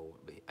don't know.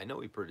 But I know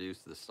he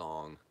produced the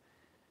song.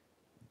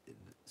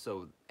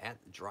 So at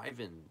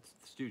Drive-In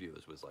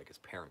Studios was like his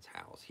parents'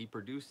 house. He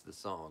produced the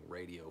song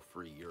Radio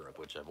Free Europe,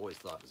 which I've always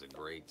thought was a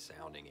great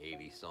sounding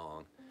 80s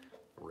song,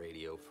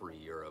 Radio Free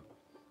Europe.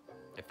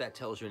 If that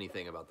tells you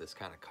anything about this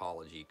kind of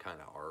college-y kind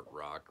of art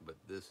rock, but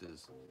this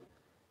is,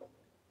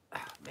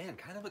 man,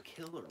 kind of a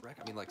killer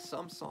record. I mean, like,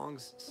 some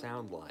songs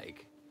sound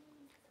like,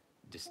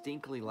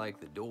 distinctly like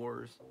The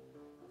Doors,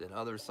 then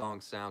other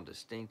songs sound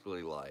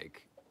distinctly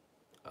like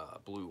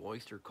Blue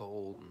Oyster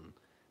Cult, and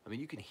I mean,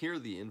 you can hear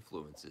the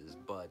influences,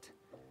 but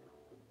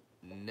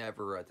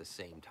never at the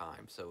same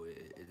time. So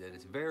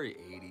it's very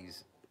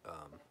 80s.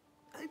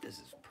 I think this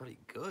is pretty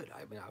good.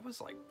 I mean, I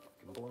was like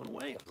fucking blown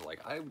away. I was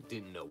like, I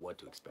didn't know what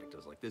to expect. I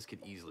was like, this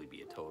could easily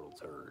be a total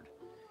turd.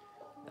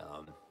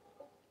 Um,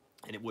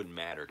 and it wouldn't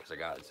matter because I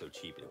got it so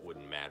cheap. It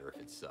wouldn't matter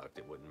if it sucked.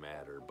 It wouldn't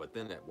matter. But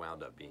then it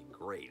wound up being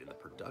great, and the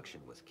production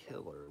was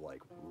killer.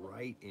 Like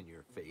right in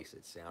your face.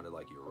 It sounded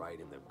like you're right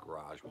in the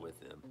garage with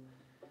them.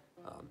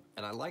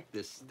 And I like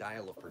this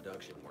style of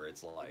production where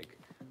it's like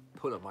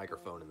put a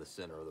microphone in the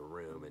center of the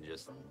room and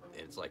just and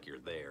it's like you're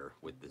there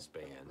with this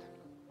band.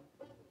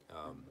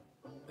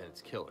 And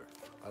it's killer.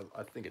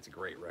 I think it's a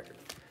great record.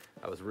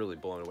 I was really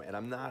blown away. And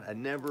I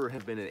never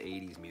have been an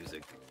 80s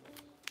music,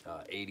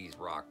 80s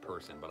rock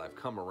person, but I've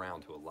come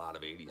around to a lot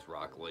of 80s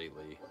rock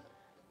lately.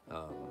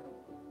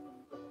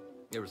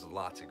 There was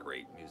lots of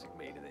great music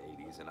made in the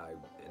 80s, and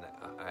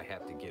I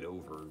have to get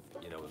over,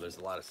 you know, there's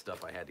a lot of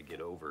stuff I had to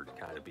get over to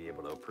kind of be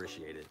able to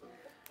appreciate it.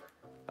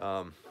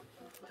 I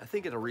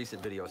think in a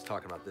recent video I was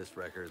talking about this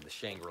record, the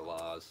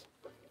Shangri-Las.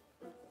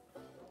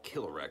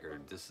 Killer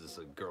record. This is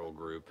a girl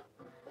group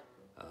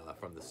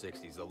from the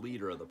 60s, the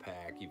leader of the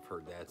pack. You've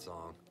heard that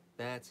song.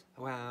 That's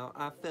how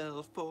I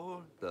fell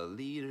for the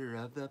leader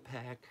of the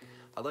pack.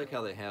 I like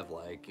how they have,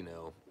 like, you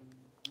know,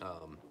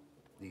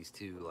 these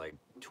two like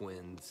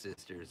twin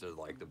sisters are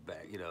like the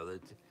back, you know,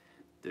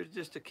 they're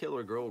just a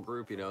killer girl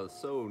group, you know,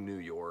 so New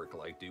York,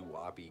 like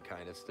doo-woppy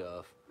kind of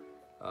stuff.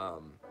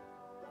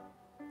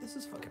 This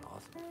is fucking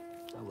awesome.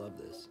 I love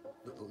this.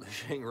 The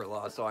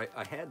Shangri-La. So I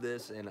had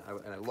this and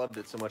I loved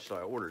it so much that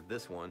I ordered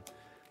this one.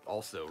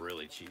 Also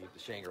really cheap. The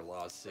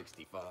Shangri-La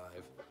 65.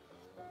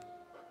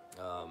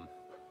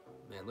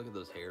 Man, look at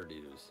those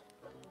hairdos.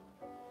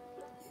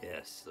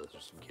 Yes, those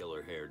are some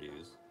killer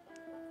hairdos.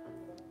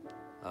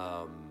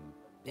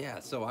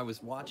 Yeah, so I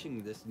was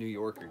watching this New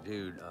Yorker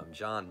dude,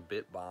 John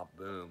Bit Bop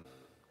Boom.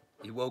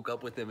 You woke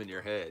up with them in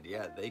your head.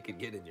 Yeah, they could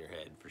get in your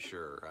head for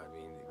sure. I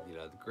mean, you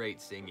know,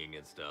 great singing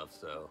and stuff.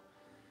 So,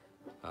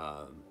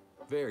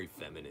 very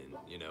feminine,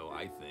 you know,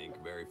 I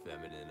think. Very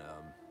feminine.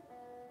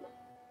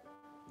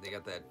 They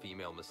got that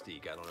female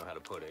mystique. I don't know how to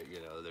put it. You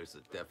know, there's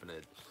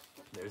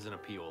an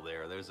appeal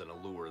there. There's an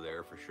allure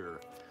there for sure.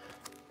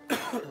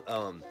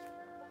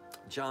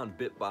 John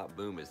Bit Bop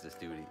Boom is this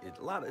dude. It's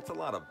a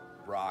lot of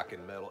rock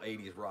and metal,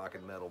 80s rock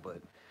and metal,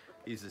 but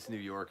he's this New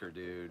Yorker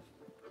dude.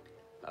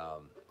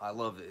 I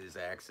love his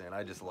accent.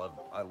 I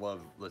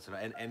love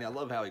listening, and I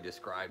love how he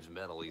describes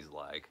metal. He's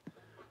like,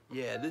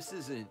 yeah, this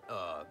isn't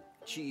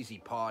cheesy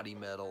potty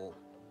metal.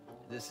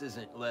 This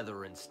isn't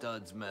leather and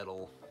studs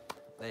metal.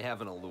 They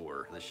have an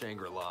allure. The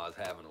Shangri-Las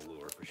have an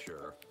allure for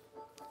sure.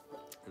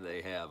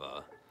 They've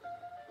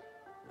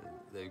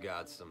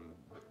got some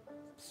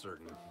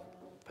certain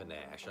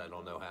panache. I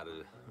don't know how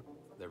to.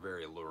 They're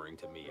very alluring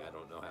to me. I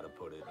don't know how to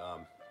put it.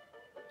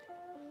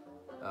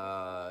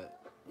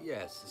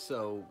 Yes.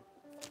 So,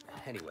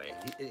 anyway,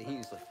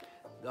 he's like,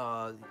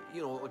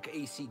 you know, like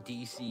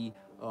AC/DC.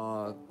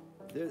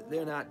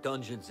 They're not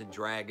Dungeons and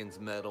Dragons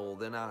metal.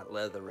 They're not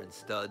leather and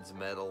studs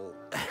metal.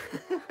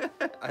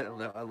 I don't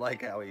know. I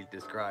like how he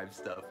describes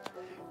stuff.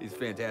 He's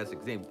fantastic.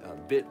 His name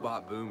Bit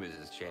Bop Boom is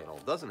his channel.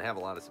 Doesn't have a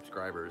lot of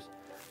subscribers.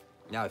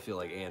 Now I feel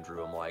like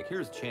Andrew. I'm like,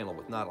 here's a channel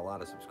with not a lot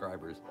of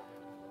subscribers.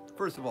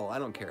 First of all, I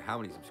don't care how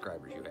many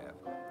subscribers you have.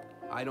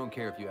 I don't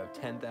care if you have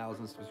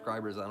 10,000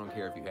 subscribers. I don't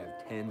care if you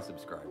have 10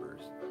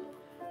 subscribers.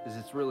 Because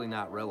it's really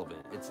not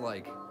relevant. It's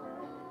like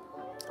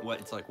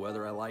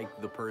whether I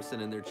like the person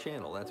and their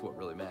channel. That's what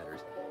really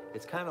matters.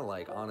 It's kind of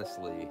like,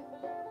 honestly,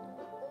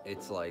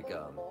 it's like,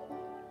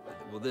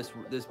 well, this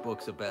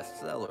book's a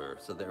bestseller,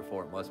 so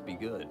therefore it must be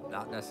good.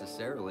 Not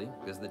necessarily,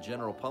 because the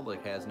general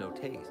public has no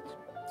taste.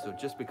 So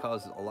just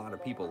because a lot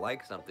of people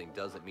like something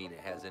doesn't mean it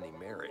has any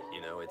merit.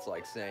 You know, it's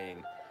like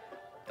saying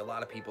a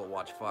lot of people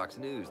watch Fox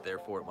News,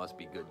 therefore it must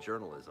be good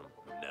journalism.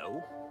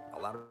 No, a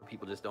lot of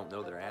people just don't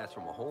know their ass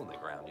from a hole in the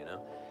ground, you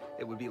know?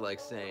 It would be like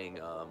saying,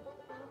 a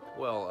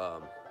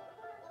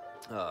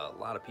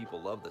lot of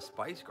people love the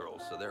Spice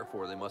Girls, so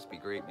therefore they must be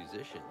great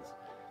musicians.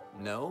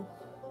 No,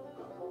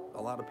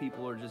 a lot of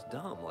people are just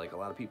dumb. Like, a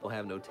lot of people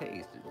have no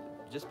taste.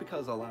 Just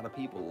because a lot of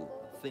people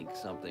think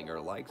something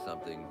or like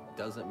something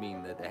doesn't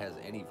mean that it has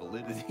any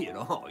validity at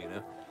all, you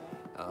know?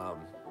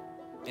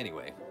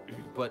 Anyway,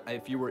 but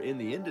if you were in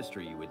the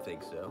industry, you would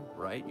think so,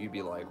 right? You'd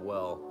be like,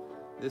 well,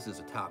 this is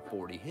a top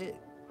 40 hit.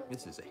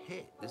 This is a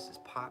hit. This is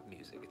pop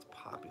music. It's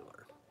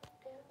popular.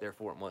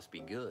 Therefore, it must be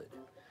good.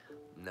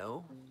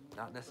 No,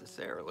 not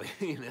necessarily,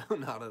 you know,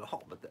 not at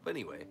all. But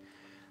anyway,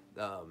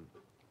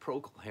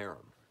 Procol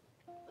Harum.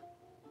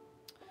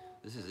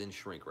 This is in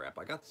shrink wrap.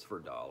 I got this for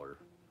 $1,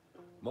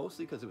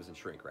 mostly because it was in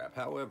shrink wrap.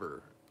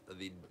 However,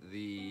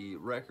 the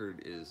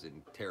record is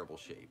in terrible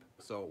shape.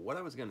 So what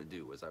I was going to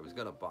do was I was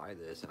going to buy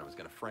this and I was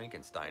going to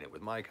Frankenstein it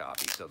with my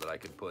copy so that I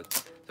could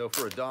so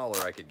for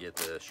 $1 I could get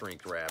the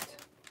shrink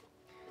wrapped,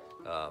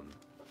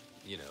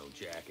 you know,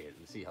 jacket,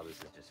 and see how this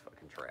is just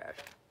fucking trash.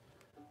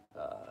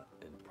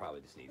 And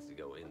probably just needs to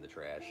go in the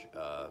trash.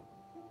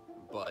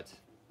 But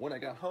when I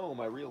got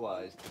home, I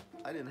realized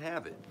I didn't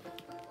have it.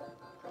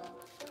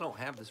 I don't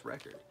have this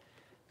record.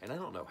 And I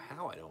don't know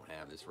how I don't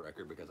have this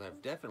record because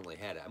I've definitely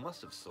had it. I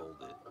must have sold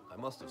it. I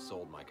must have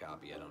sold my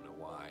copy. I don't know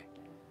why.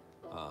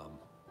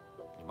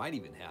 I might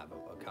even have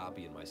a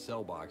copy in my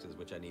cell boxes,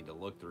 which I need to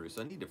look through.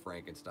 So I need to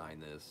Frankenstein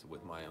this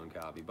with my own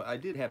copy. But I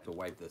did have to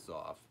wipe this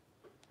off.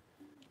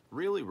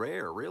 Really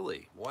rare,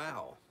 really.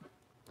 Wow.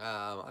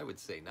 I would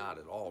say not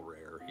at all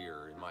rare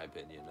here, in my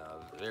opinion.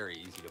 Very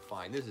easy to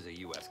find. This is a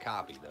U.S.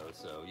 copy, though,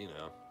 so, you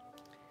know.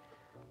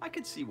 I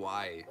could see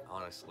why,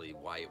 honestly,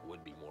 why it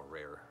would be more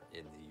rare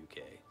in the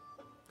UK.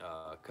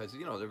 Because,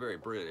 you know, they're very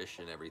British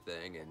and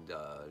everything, and,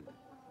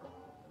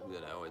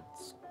 you know,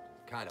 it's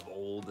kind of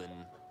old,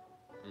 and,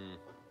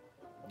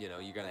 you know,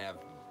 you're going to have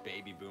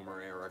baby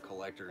boomer era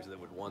collectors that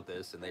would want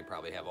this, and they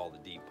probably have all the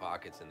deep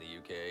pockets in the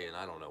UK, and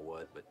I don't know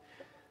what, but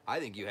I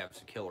think you have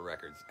some killer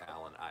records,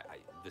 Alan.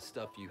 The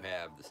stuff you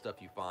have, the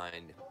stuff you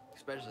find,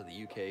 especially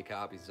the UK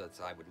copies,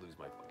 I would lose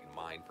my fucking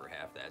mind for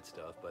half that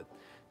stuff. But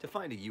to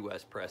find a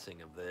US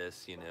pressing of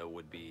this, you know,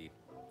 would be,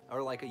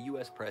 or like a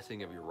US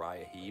pressing of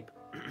Uriah Heep,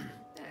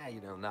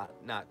 you know, not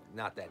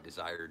that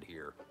desired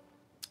here.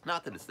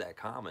 Not that it's that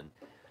common.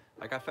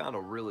 Like I found a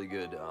really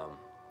good.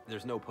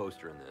 There's no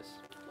poster in this,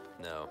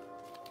 no.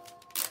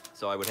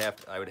 So I would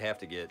have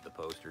to get the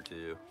poster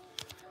too.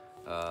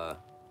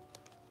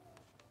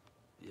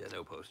 Yeah,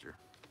 no poster.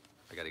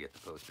 I gotta get the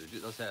poster.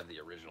 Let's have the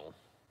original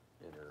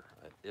inner.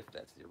 If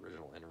that's the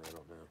original inner, I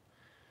don't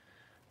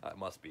know. It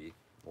must be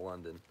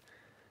London.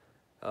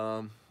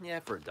 Yeah,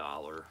 for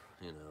 $1,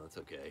 you know, it's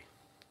okay.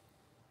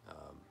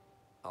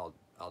 I'll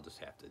just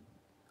have to.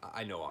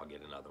 I know I'll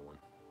get another one.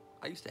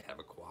 I used to have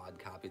a quad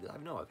copy. I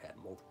know I've had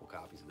multiple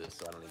copies of this,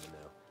 so I don't even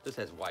know. This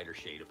has whiter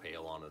shade of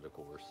pale on it, of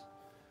course.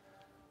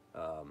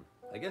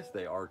 I guess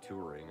they are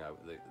touring.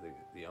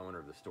 The owner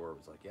of the store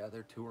was like, yeah,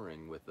 they're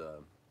touring with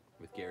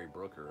Gary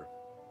Brooker.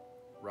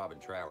 Robin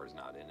Trower's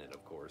not in it,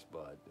 of course,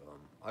 but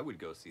I would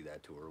go see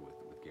that tour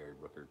with Gary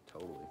Brooker,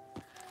 totally.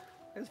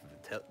 There's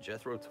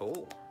Jethro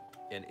Tull.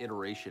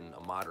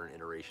 A modern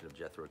iteration of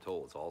Jethro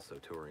Tull is also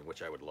touring,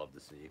 which I would love to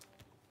see.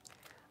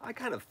 I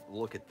kind of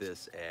look at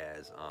this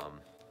as,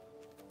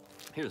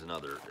 here's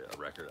another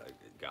record I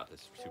got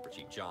this super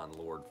cheap, John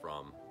Lord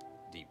from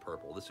Deep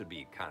Purple. This would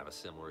be kind of a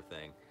similar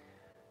thing.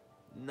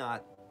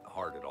 Not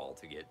hard at all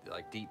to get,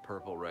 like Deep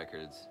Purple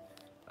records,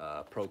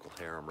 Procol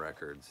Harum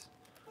records,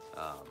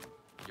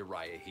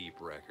 Uriah Heep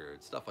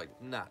records, stuff like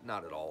not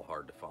at all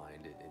hard to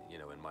find. You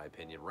know, in my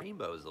opinion,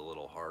 Rainbow is a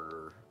little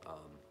harder.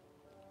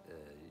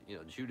 You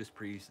know, Judas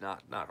Priest,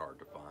 not hard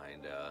to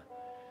find. A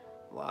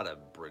lot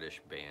of British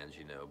bands,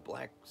 you know,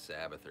 Black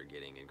Sabbath are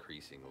getting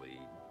increasingly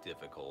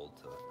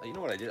difficult. You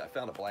know what I did? I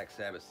found a Black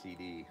Sabbath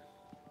CD.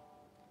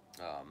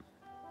 I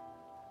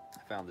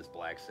found this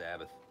Black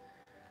Sabbath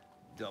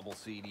double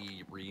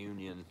CD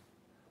reunion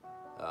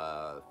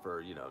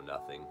for, you know,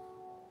 nothing.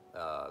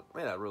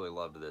 Man, I really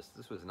loved this.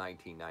 This was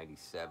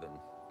 1997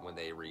 when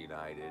they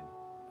reunited.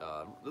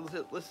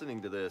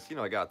 Listening to this, you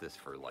know, I got this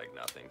for like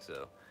nothing.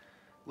 So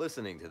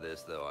listening to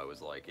this, though, I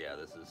was like, yeah,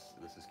 this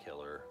is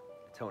killer.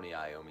 Tony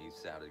Iommi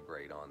sounded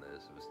great on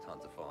this. It was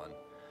tons of fun.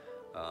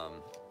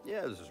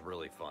 Yeah, this was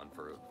really fun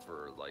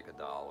for like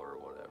 $1 or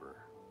whatever.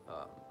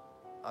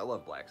 I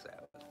love Black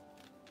Sabbath.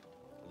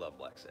 Love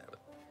Black Sabbath.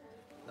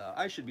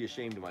 I should be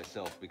ashamed of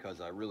myself because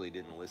I really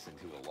didn't listen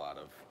to a lot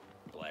of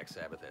Black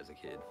Sabbath as a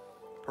kid.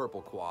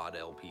 Purple Quad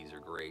LPs are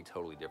great,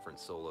 totally different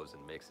solos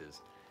and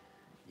mixes.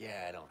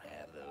 Yeah, I don't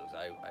have those.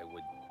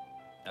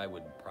 I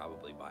would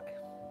probably buy.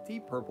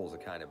 Deep Purple's a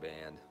kind of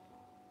band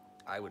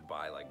I would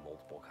buy like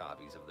multiple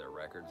copies of their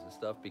records and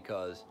stuff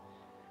because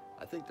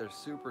I think they're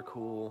super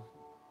cool.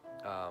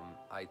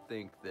 I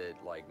think that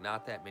like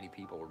not that many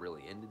people are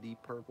really into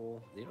Deep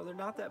Purple. You know, they're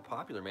not that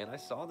popular, man. I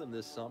saw them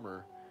this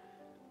summer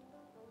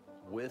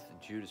with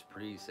Judas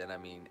Priest, and I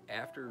mean,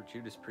 after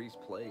Judas Priest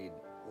played,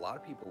 a lot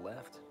of people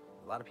left.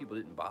 A lot of people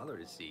didn't bother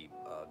to see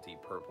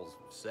Deep Purple's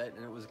set,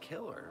 and it was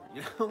killer.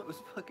 You know, it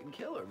was fucking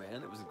killer,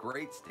 man. It was a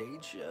great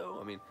stage show.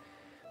 I mean,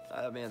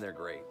 man, they're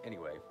great.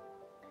 Anyway,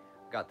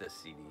 got this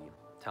CD,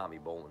 Tommy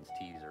Bolin's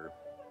Teaser.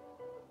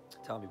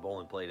 Tommy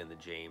Bolin played in the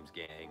James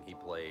Gang. He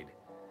played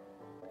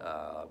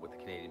with the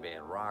Canadian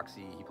band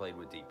Roxy. He played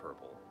with Deep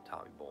Purple,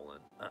 Tommy Bolin.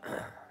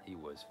 He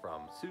was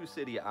from Sioux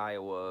City,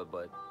 Iowa,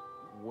 but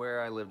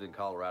where I lived in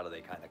Colorado,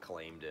 they kind of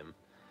claimed him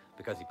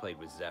because he played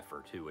with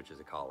Zephyr, too, which is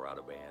a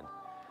Colorado band.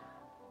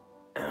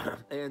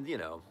 And, you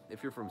know,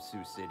 if you're from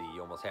Sioux City,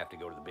 you almost have to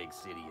go to the big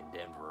city in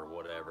Denver or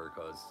whatever,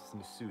 because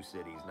Sioux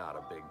City's not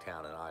a big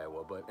town in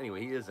Iowa. But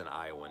anyway, he is an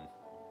Iowan.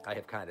 I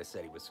have kind of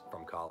said he was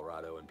from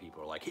Colorado, and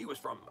people are like, he was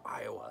from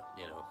Iowa,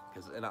 you know,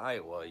 because in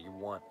Iowa, you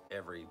want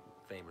every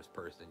famous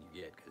person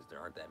you get, because there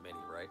aren't that many,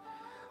 right?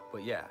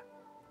 But yeah,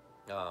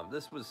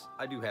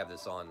 I do have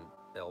this on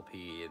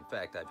LP. In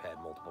fact, I've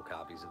had multiple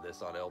copies of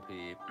this on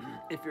LP.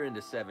 If you're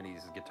into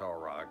 70s guitar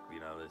rock, you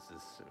know,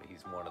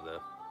 he's one of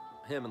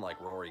him and like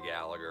Rory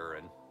Gallagher,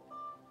 and,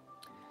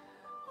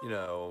 you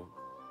know,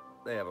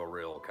 they have a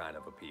real kind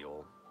of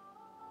appeal.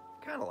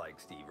 Kind of like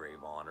Steve Ray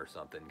Vaughan or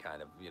something,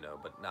 kind of, you know,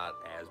 but not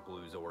as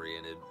blues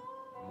oriented,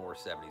 more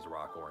 70s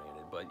rock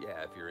oriented. But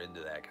yeah, if you're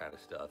into that kind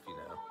of stuff, you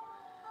know,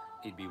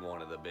 he'd be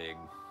one of the big.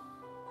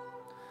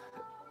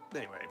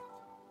 Anyway,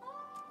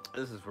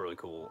 this is really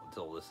cool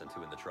to listen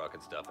to in the truck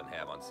and stuff and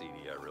have on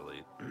CD. I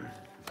really,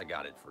 I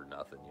got it for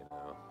nothing, you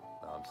know.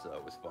 So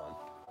it was fun.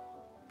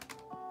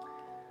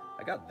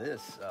 I got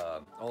this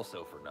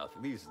also for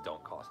nothing. These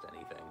don't cost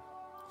anything.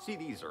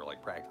 CDs are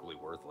like practically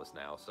worthless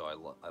now, so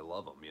I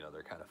love them. You know,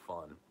 they're kind of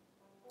fun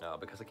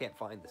because I can't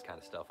find this kind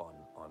of stuff on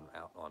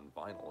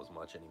vinyl as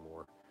much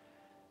anymore.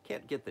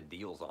 Can't get the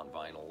deals on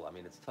vinyl. I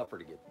mean, it's tougher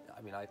to get.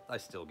 I mean, I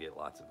still get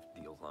lots of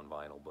deals on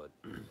vinyl, but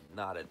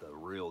not at the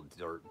real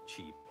dirt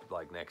cheap,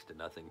 like next to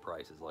nothing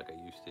prices like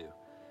I used to.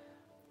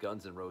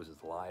 Guns N' Roses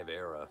Live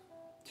Era,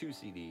 2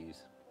 CDs.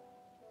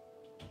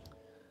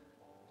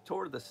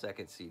 Toward the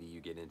second CD,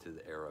 you get into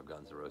the era of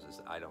Guns N'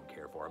 Roses. I don't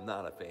care for. I'm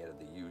not a fan of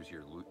the Use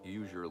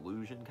Your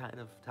Illusion kind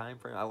of time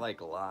frame. I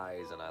like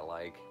Lies and I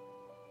like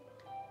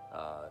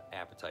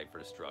Appetite for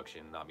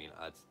Destruction. I mean,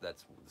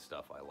 that's the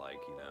stuff I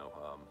like, you know.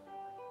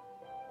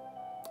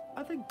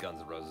 I think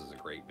Guns N' Roses is a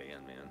great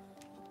band, man.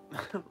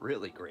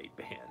 Really great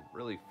band,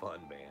 really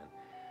fun band.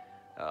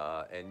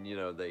 And you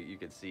know, you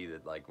could see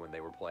that like when they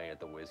were playing at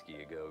the Whiskey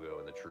A Go Go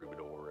and the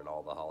Troubadour and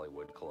all the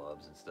Hollywood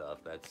clubs and stuff.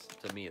 That's,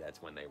 to me,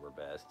 that's when they were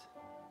best.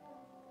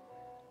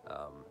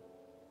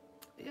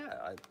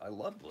 Yeah, I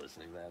loved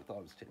listening to that. I thought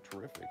it was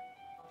terrific.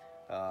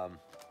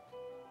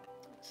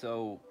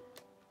 So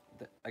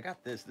I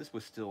got this. This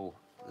was still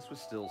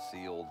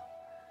sealed.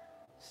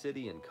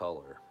 City in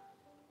Color.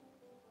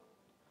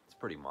 It's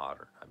pretty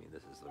modern. I mean,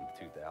 this is the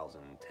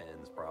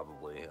 2010s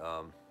probably,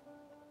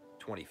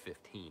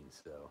 2015.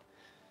 So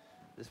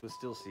this was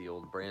still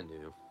sealed, brand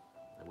new.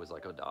 It was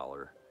like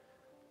 $1.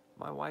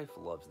 My wife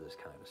loves this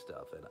kind of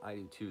stuff, and I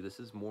do too. This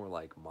is more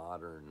like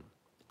modern,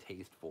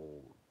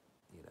 tasteful,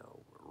 you know,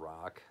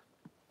 rock.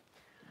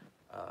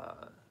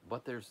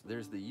 But there's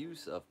the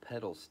use of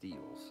pedal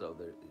steel. So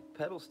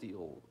pedal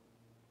steel,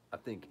 I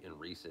think in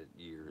recent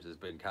years has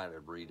been kind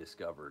of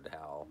rediscovered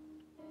how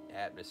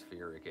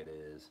atmospheric it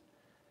is,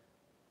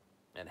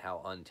 and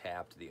how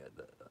untapped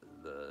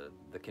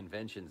the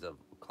conventions of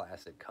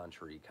classic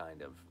country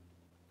kind of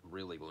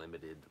really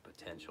limited the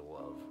potential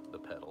of the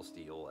pedal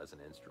steel as an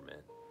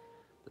instrument.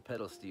 The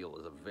pedal steel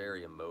is a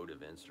very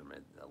emotive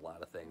instrument. A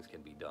lot of things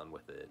can be done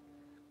with it.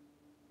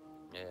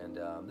 And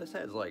this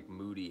has like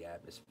moody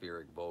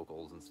atmospheric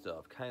vocals and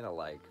stuff, kind of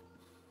like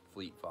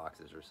Fleet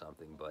Foxes or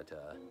something, but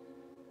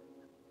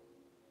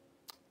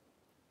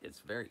it's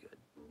very good,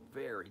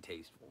 very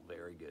tasteful,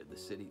 very good. The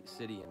City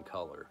in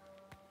Color,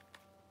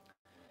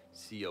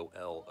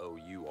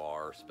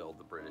 Colour, spelled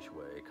the British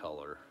way,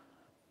 color.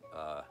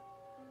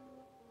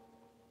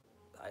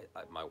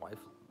 My wife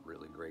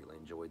really greatly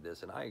enjoyed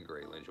this, and I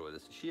greatly enjoy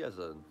this. She has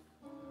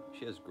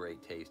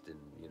great taste in,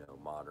 you know,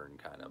 modern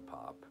kind of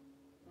pop.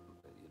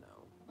 You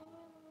know,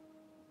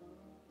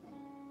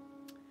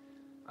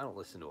 I don't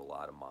listen to a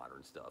lot of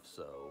modern stuff,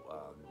 so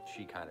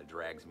she kind of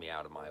drags me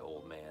out of my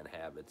old man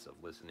habits of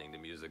listening to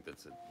music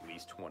that's at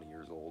least 20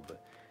 years old.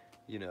 But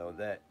you know,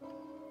 that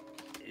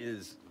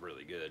is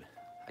really good.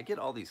 I get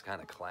all these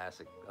kind of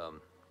classic.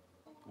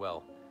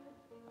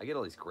 I get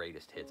all these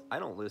greatest hits. I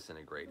don't listen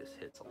to greatest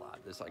hits a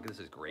lot. This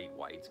is Great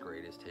White's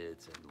greatest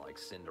hits and like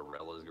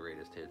Cinderella's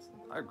greatest hits.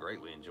 I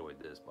greatly enjoyed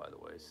this, by the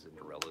way.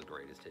 Cinderella's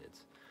greatest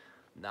hits.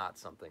 Not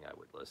something I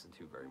would listen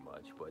to very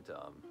much, but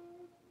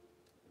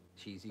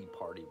cheesy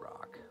party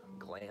rock,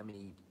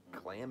 glammy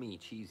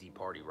cheesy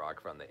party rock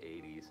from the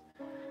 80s.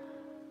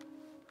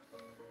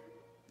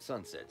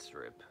 Sunset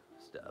Strip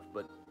stuff,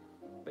 but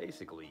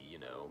basically, you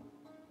know,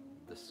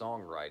 the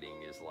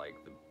songwriting is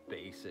like the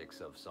basics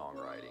of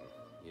songwriting.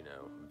 You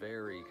know,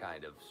 very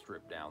kind of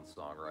stripped down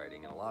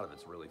songwriting, and a lot of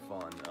it's really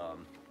fun.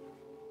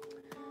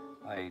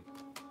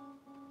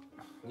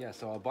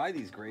 So I'll buy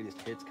these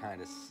greatest hits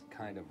kind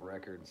of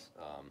records.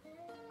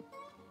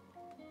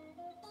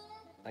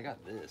 I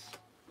got this,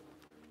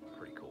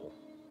 pretty cool,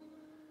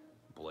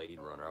 Blade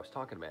Runner. I was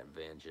talking about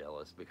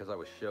Vangelis because I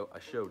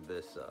showed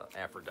this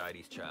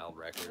Aphrodite's Child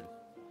record.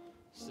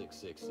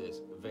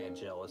 666.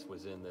 Vangelis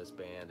was in this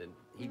band, and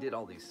he did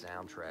all these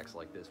soundtracks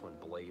like this one,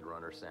 Blade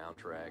Runner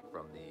soundtrack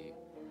from the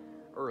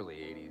early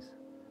 80s.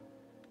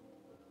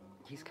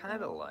 He's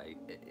kind of like,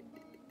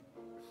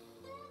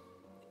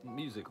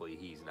 musically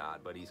he's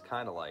not, but he's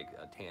kind of like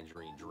a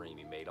Tangerine Dream.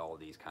 He made all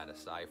these kind of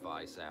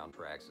sci-fi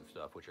soundtracks and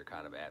stuff, which are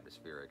kind of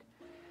atmospheric.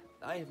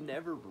 I have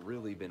never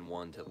really been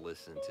one to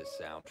listen to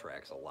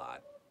soundtracks a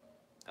lot.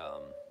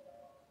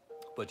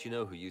 But you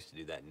know who used to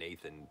do that?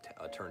 Nathan,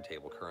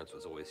 Turntable Currents,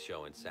 was always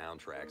showing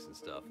soundtracks and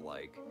stuff,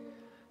 like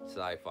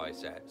sci-fi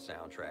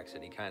soundtracks,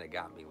 and he kind of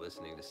got me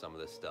listening to some of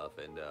this stuff,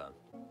 and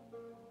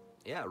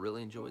yeah, I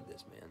really enjoyed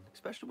this, man.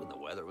 Especially when the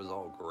weather was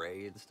all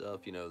gray and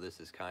stuff. You know, this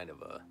is kind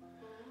of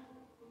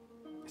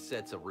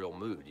sets a real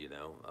mood, you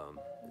know.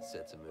 It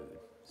sets a mood.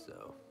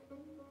 So,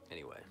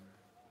 anyway,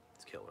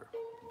 it's killer.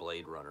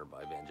 Blade Runner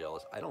by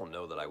Vangelis. I don't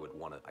know that I would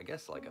want to, I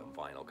guess like a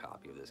vinyl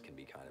copy of this can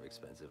be kind of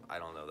expensive. I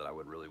don't know that I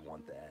would really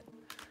want that.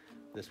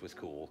 This was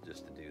cool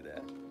just to do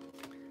that.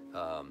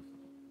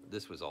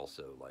 This was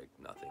also like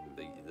nothing.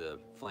 The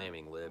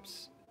Flaming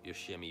Lips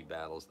Yoshimi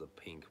Battles the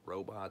Pink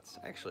Robots.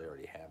 Actually, I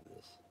already have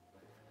this.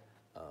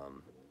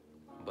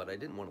 But I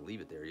didn't want to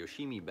leave it there.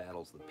 Yoshimi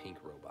Battles the Pink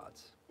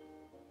Robots.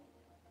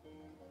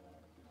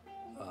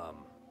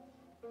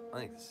 I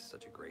think this is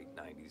such a great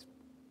 90s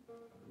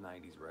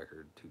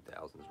record,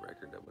 2000s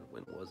record.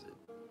 When was it?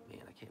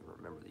 Man, I can't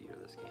remember the year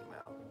this came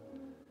out.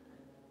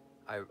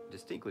 I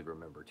distinctly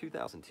remember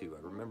 2002.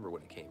 I remember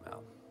when it came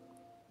out.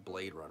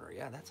 Blade Runner.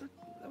 Yeah, this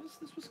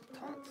was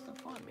tons of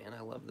fun, man.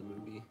 I love the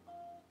movie.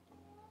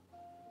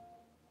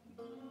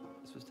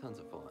 This was tons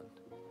of fun.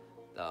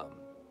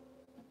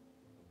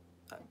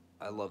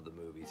 I love the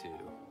movie too.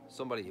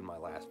 Somebody in my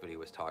last video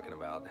was talking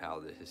about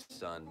how his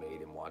son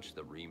made him watch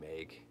the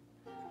remake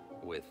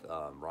with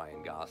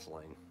Ryan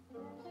Gosling.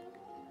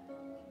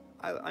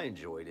 I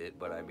enjoyed it,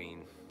 but I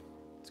mean,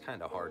 it's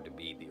kind of hard to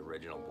beat the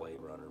original Blade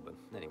Runner. But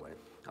anyway,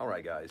 all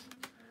right, guys.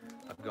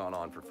 I've gone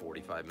on for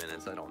 45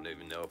 minutes. I don't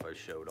even know if I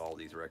showed all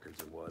these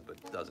records or what, but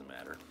it doesn't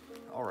matter.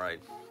 All right.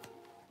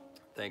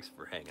 Thanks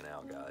for hanging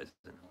out, guys,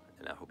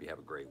 and I hope you have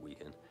a great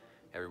weekend.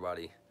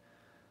 Everybody,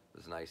 it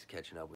was nice catching up with you.